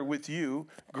together with you,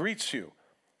 greets you,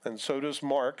 and so does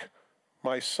Mark,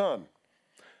 my son.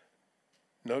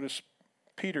 Notice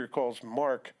Peter calls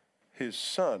Mark his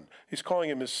son. He's calling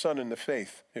him his son in the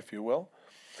faith, if you will.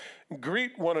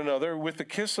 Greet one another with the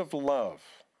kiss of love.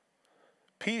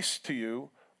 Peace to you,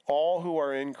 all who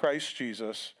are in Christ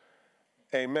Jesus.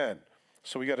 Amen.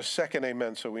 So we got a second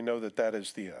amen, so we know that that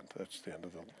is the end. That's the end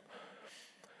of the...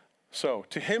 So,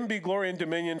 to him be glory and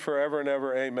dominion forever and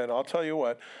ever. Amen. I'll tell you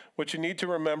what you need to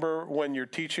remember when you're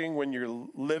teaching, when you're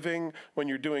living, when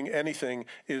you're doing anything,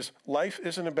 is life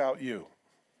isn't about you.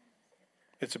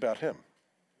 It's about him.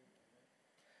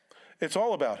 It's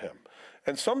all about him.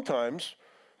 And sometimes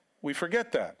we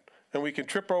forget that. And we can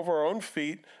trip over our own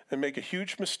feet and make a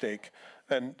huge mistake.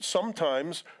 And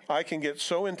sometimes I can get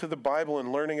so into the Bible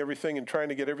and learning everything and trying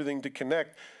to get everything to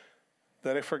connect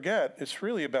that I forget it's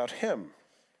really about him.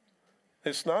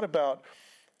 It's not about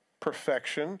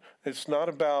perfection. It's not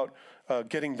about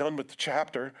getting done with the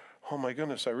chapter. Oh my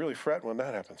goodness, I really fret when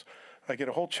that happens. I get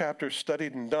a whole chapter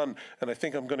studied and done, and I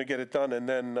think I'm going to get it done, and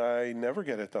then I never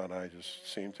get it done. I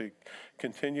just seem to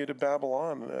continue to babble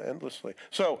on endlessly.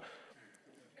 So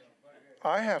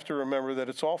I have to remember that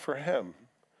it's all for him.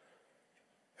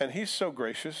 And he's so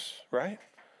gracious, right?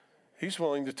 He's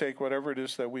willing to take whatever it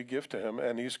is that we give to him,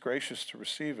 and he's gracious to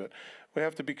receive it. We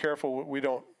have to be careful we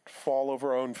don't fall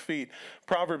over our own feet.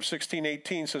 Proverbs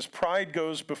 16:18 says, pride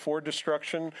goes before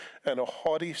destruction, and a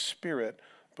haughty spirit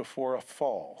before a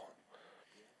fall.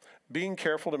 Being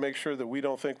careful to make sure that we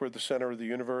don't think we're the center of the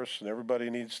universe and everybody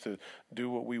needs to do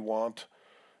what we want,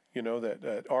 you know,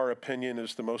 that our opinion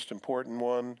is the most important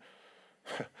one.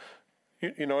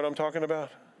 You know what I'm talking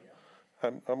about?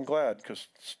 I'm glad, because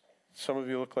some of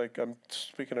you look like I'm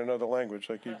speaking another language,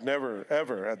 like you've never,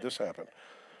 ever had this happen.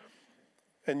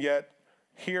 And yet,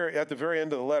 here at the very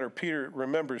end of the letter, Peter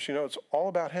remembers, you know, it's all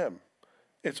about him.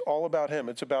 It's all about him.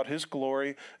 It's about his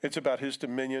glory. It's about his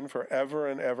dominion forever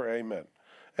and ever. Amen.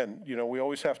 And, you know, we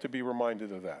always have to be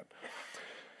reminded of that.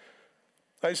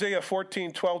 Isaiah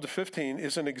 14:12-15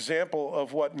 is an example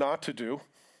of what not to do.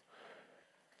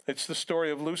 It's the story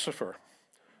of Lucifer.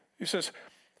 He says,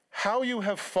 how you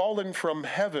have fallen from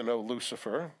heaven, O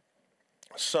Lucifer,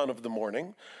 son of the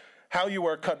morning, how you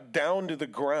are cut down to the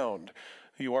ground.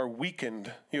 You are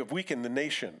weakened. You have weakened the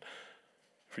nation.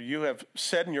 For you have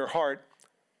said in your heart,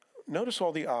 notice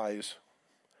all the eyes,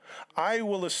 I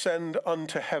will ascend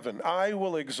unto heaven. I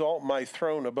will exalt my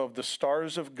throne above the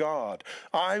stars of God.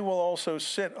 I will also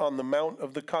sit on the mount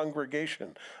of the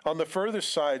congregation, on the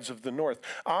furthest sides of the north.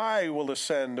 I will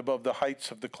ascend above the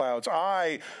heights of the clouds.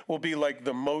 I will be like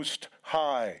the Most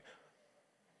High.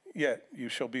 Yet you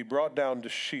shall be brought down to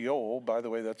Sheol. By the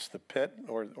way, that's the pit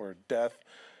or death,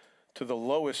 to the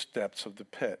lowest depths of the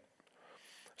pit.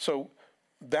 So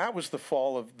that was the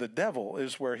fall of the devil,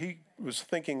 is where he was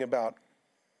thinking about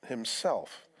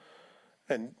himself.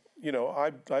 And, you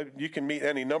know, you can meet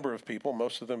any number of people,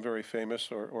 most of them very famous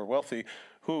or wealthy,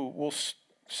 who will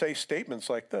say statements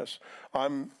like this. I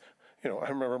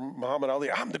remember Muhammad Ali,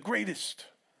 I'm the greatest.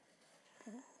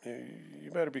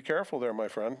 You better be careful there, my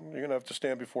friend. You're going to have to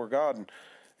stand before God, and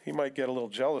he might get a little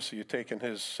jealous of you taking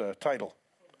his title.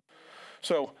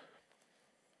 So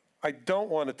I don't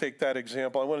want to take that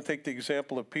example. I want to take the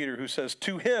example of Peter, who says,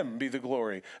 to him be the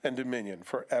glory and dominion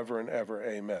forever and ever.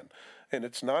 Amen. And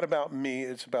it's not about me.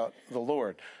 It's about the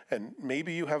Lord. And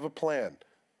maybe you have a plan.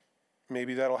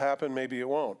 Maybe that'll happen. Maybe it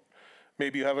won't.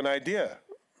 Maybe you have an idea.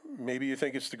 Maybe you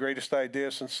think it's the greatest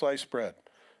idea since sliced bread.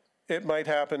 It might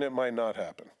happen. It might not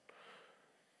happen.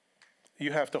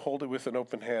 You have to hold it with an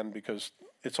open hand, because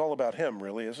it's all about him,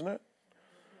 really, isn't it?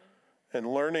 And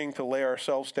learning to lay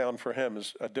ourselves down for him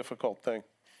is a difficult thing.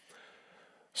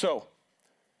 So,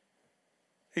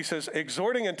 he says,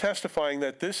 exhorting and testifying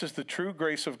that this is the true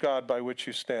grace of God by which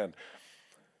you stand.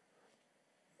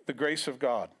 The grace of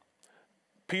God.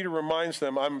 Peter reminds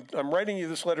them, I'm writing you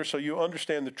this letter so you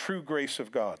understand the true grace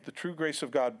of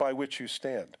God by which you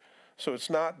stand. So it's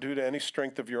not due to any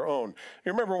strength of your own.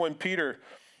 You remember when Peter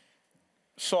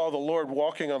saw the Lord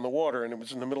walking on the water, and it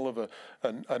was in the middle of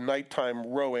a nighttime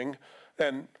rowing,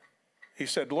 and he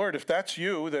said, Lord, if that's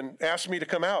you, then ask me to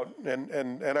come out,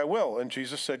 and I will. And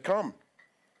Jesus said, come.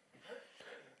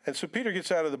 And so Peter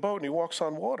gets out of the boat, and he walks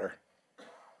on water.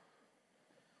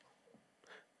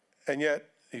 And yet,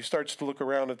 he starts to look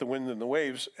around at the wind and the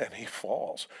waves, and he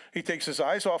falls. He takes his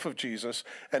eyes off of Jesus,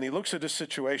 and he looks at his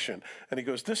situation, and he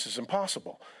goes, this is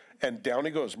impossible. And down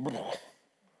he goes.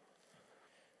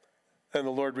 And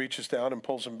the Lord reaches down and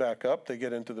pulls him back up. They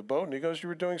get into the boat, and he goes, you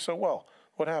were doing so well.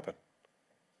 What happened?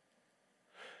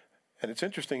 And it's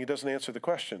interesting, he doesn't answer the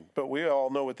question, but we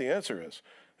all know what the answer is.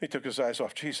 He took his eyes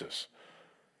off Jesus.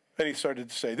 And he started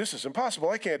to say, this is impossible.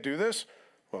 I can't do this.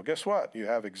 Well, guess what? You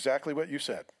have exactly what you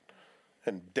said.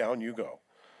 And down you go.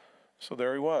 So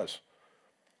there he was.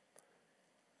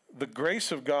 The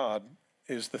grace of God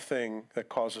is the thing that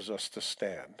causes us to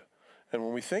stand. And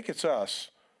when we think it's us,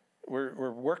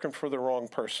 we're working for the wrong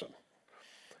person.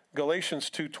 Galatians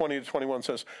 2:20-21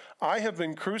 says, I have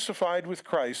been crucified with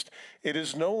Christ. It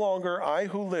is no longer I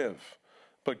who live,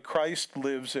 but Christ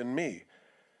lives in me.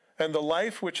 And the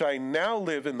life which I now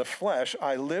live in the flesh,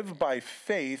 I live by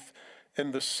faith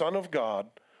in the Son of God,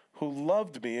 who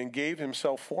loved me and gave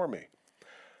himself for me.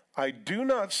 I do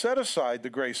not set aside the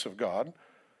grace of God,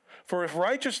 for if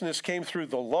righteousness came through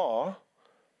the law,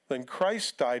 then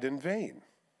Christ died in vain.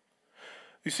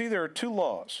 You see, there are two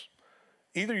laws.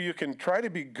 Either you can try to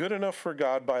be good enough for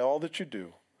God by all that you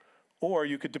do, or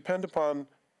you could depend upon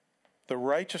the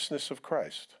righteousness of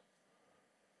Christ.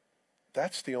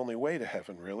 That's the only way to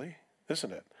heaven, really,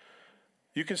 isn't it?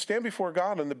 You can stand before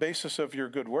God on the basis of your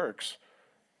good works,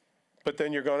 but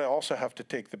then you're going to also have to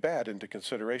take the bad into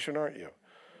consideration, aren't you?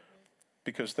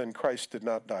 Because then Christ did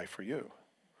not die for you.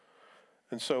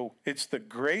 And so it's the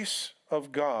grace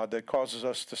of God that causes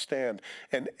us to stand.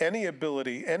 And any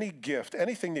ability, any gift,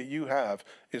 anything that you have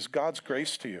is God's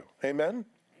grace to you. Amen?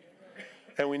 Amen.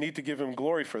 And we need to give him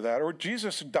glory for that. Or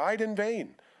Jesus died in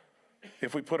vain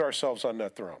if we put ourselves on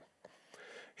that throne.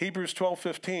 Hebrews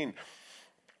 12:15.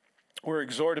 We're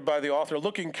exhorted by the author,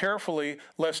 looking carefully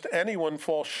lest anyone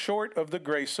fall short of the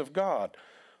grace of God.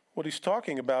 What he's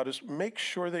talking about is make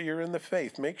sure that you're in the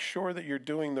faith. Make sure that you're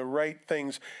doing the right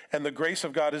things and the grace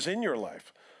of God is in your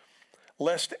life.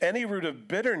 Lest any root of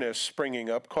bitterness springing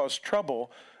up cause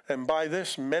trouble, and by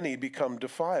this many become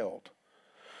defiled.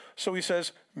 So he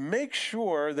says, make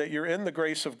sure that you're in the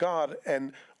grace of God,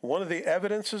 and one of the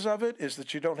evidences of it is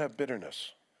that you don't have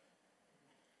bitterness.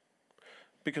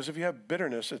 Because if you have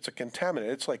bitterness, it's a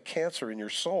contaminant. It's like cancer in your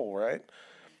soul, right?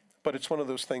 But it's one of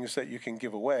those things that you can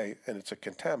give away, and it's a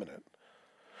contaminant.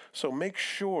 So make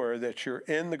sure that you're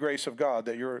in the grace of God,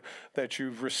 that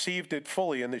you've received it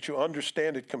fully and that you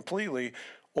understand it completely,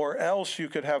 or else you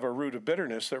could have a root of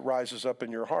bitterness that rises up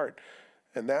in your heart.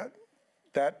 And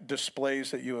that displays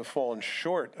that you have fallen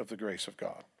short of the grace of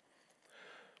God.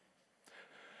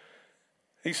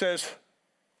 He says,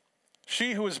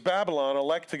 she who is Babylon,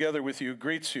 elect together with you,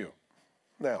 greets you.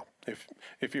 Now,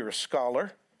 if you're a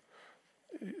scholar,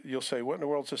 you'll say, what in the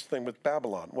world is this thing with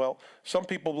Babylon? Well, some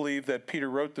people believe that Peter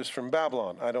wrote this from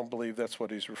Babylon. I don't believe that's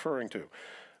what he's referring to.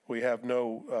 We have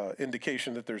no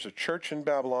indication that there's a church in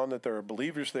Babylon, that there are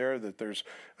believers there, that there's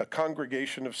a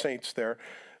congregation of saints there.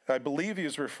 I believe he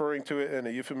is referring to it in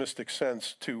a euphemistic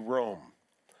sense to Rome.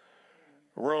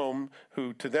 Rome,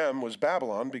 who to them was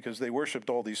Babylon because they worshipped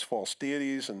all these false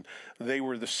deities, and they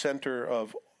were the center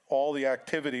of all the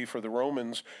activity for the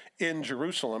Romans in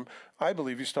Jerusalem. I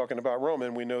believe he's talking about Rome,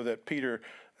 and we know that Peter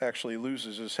actually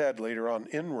loses his head later on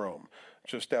in Rome,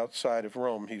 just outside of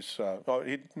Rome. He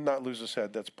did not lose his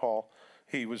head, that's Paul.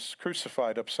 He was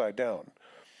crucified upside down.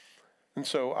 And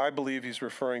so I believe he's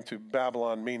referring to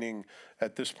Babylon, meaning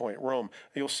at this point Rome.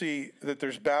 You'll see that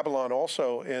there's Babylon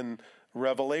also in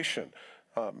Revelation.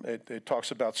 It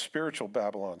talks about spiritual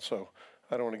Babylon, so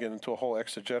I don't want to get into a whole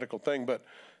exegetical thing, but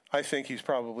I think he's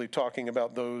probably talking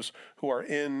about those who are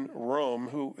in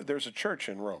Rome, there's a church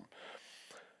in Rome.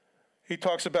 He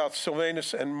talks about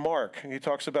Silvanus and Mark. He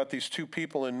talks about these two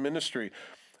people in ministry.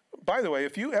 By the way,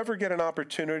 if you ever get an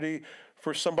opportunity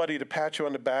for somebody to pat you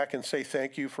on the back and say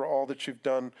thank you for all that you've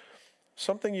done,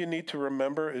 something you need to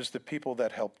remember is the people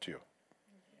that helped you,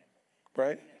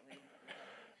 right?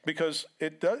 Because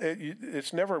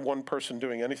it's never one person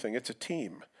doing anything. It's a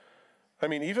team. I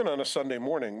mean, even on a Sunday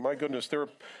morning, my goodness, there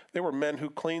were men who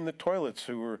cleaned the toilets,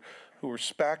 who were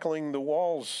spackling the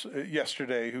walls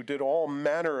yesterday, who did all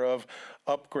manner of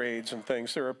upgrades and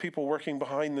things. There are people working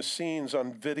behind the scenes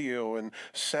on video and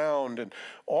sound and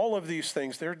all of these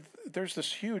things. There's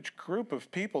this huge group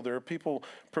of people. There are people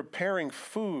preparing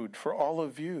food for all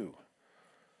of you.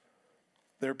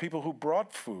 There are people who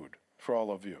brought food for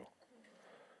all of you.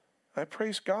 I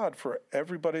praise God for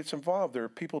everybody that's involved. There are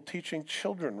people teaching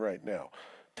children right now,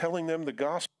 telling them the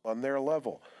gospel on their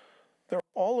level. There are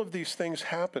all of these things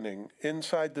happening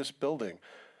inside this building.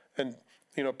 And,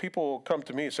 people will come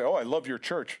to me and say, oh, I love your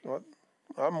church. Well,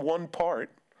 I'm one part.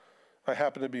 I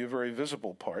happen to be a very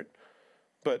visible part.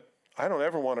 But I don't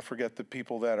ever want to forget the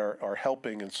people that are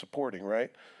helping and supporting,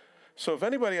 right? So if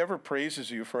anybody ever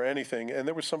praises you for anything and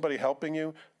there was somebody helping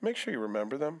you, make sure you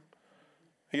remember them.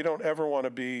 You don't ever want to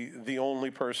be the only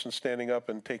person standing up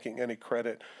and taking any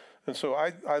credit. And so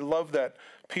I love that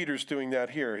Peter's doing that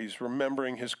here. He's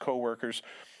remembering his coworkers,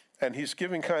 and he's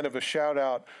giving kind of a shout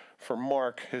out for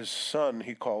Mark, his son,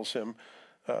 he calls him,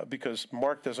 because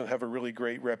Mark doesn't have a really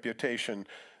great reputation.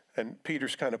 And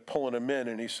Peter's kind of pulling him in,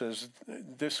 and he says,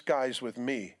 this guy's with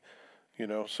me,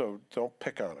 so don't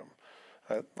pick on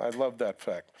him. I love that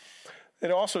fact. It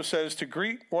also says to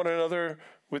greet one another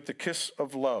with the kiss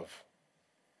of love.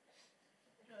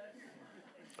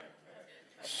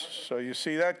 So you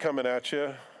see that coming at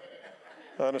you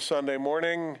on a Sunday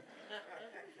morning.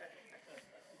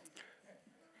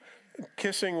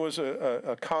 Kissing was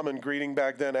a common greeting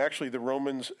back then. Actually, the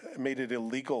Romans made it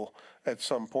illegal at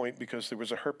some point because there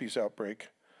was a herpes outbreak.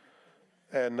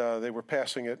 And they were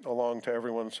passing it along to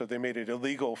everyone, so they made it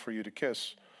illegal for you to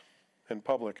kiss in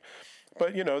public.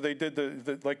 But, they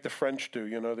did like the French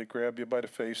do. They grab you by the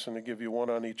face and they give you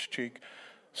one on each cheek.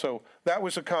 So that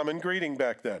was a common greeting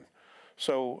back then.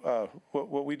 So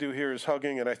what we do here is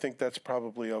hugging, and I think that's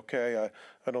probably okay.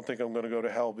 I don't think I'm going to go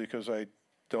to hell because I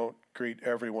don't greet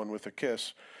everyone with a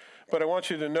kiss. But I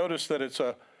want you to notice that it's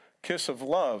a kiss of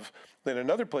love. Then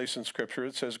another place in Scripture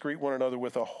it says greet one another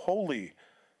with a holy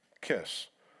kiss.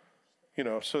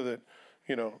 So that,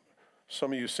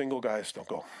 some of you single guys don't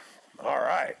go, all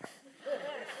right.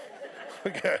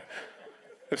 Okay.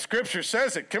 The Scripture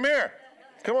says it. Come here.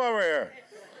 Come over here.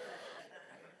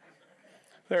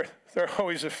 There are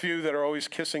always a few that are always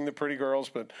kissing the pretty girls,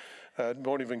 but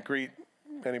won't even greet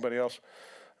anybody else.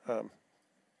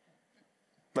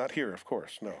 Not here, of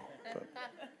course, no. But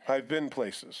I've been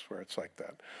places where it's like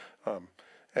that.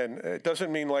 And it doesn't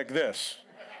mean like this.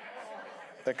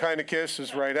 That kind of kiss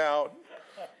is right out,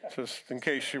 just in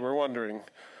case you were wondering.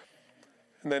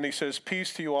 And then he says,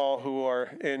 peace to you all who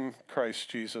are in Christ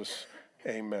Jesus.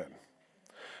 Amen.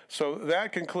 So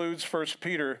that concludes 1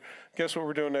 Peter. Guess what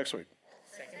we're doing next week?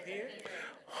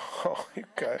 Oh,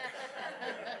 okay.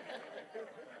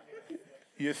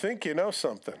 You think you know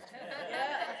something.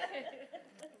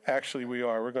 Actually, we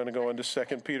are. We're going to go into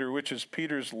 2 Peter, which is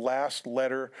Peter's last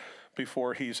letter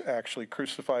before he's actually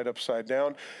crucified upside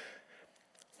down.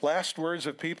 Last words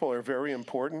of people are very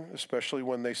important, especially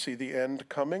when they see the end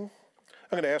coming.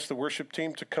 I'm going to ask the worship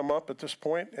team to come up at this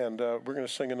point, and we're going to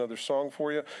sing another song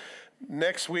for you.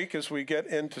 Next week, as we get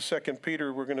into 2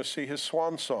 Peter, we're going to see his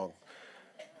swan song.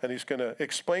 And he's going to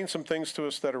explain some things to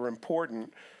us that are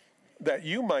important that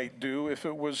you might do if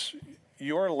it was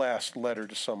your last letter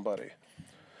to somebody.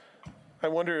 I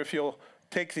wonder if you'll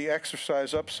take the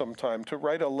exercise up sometime to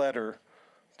write a letter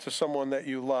to someone that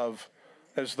you love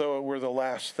as though it were the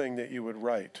last thing that you would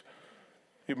write.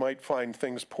 You might find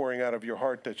things pouring out of your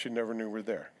heart that you never knew were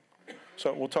there.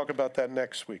 So we'll talk about that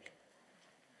next week.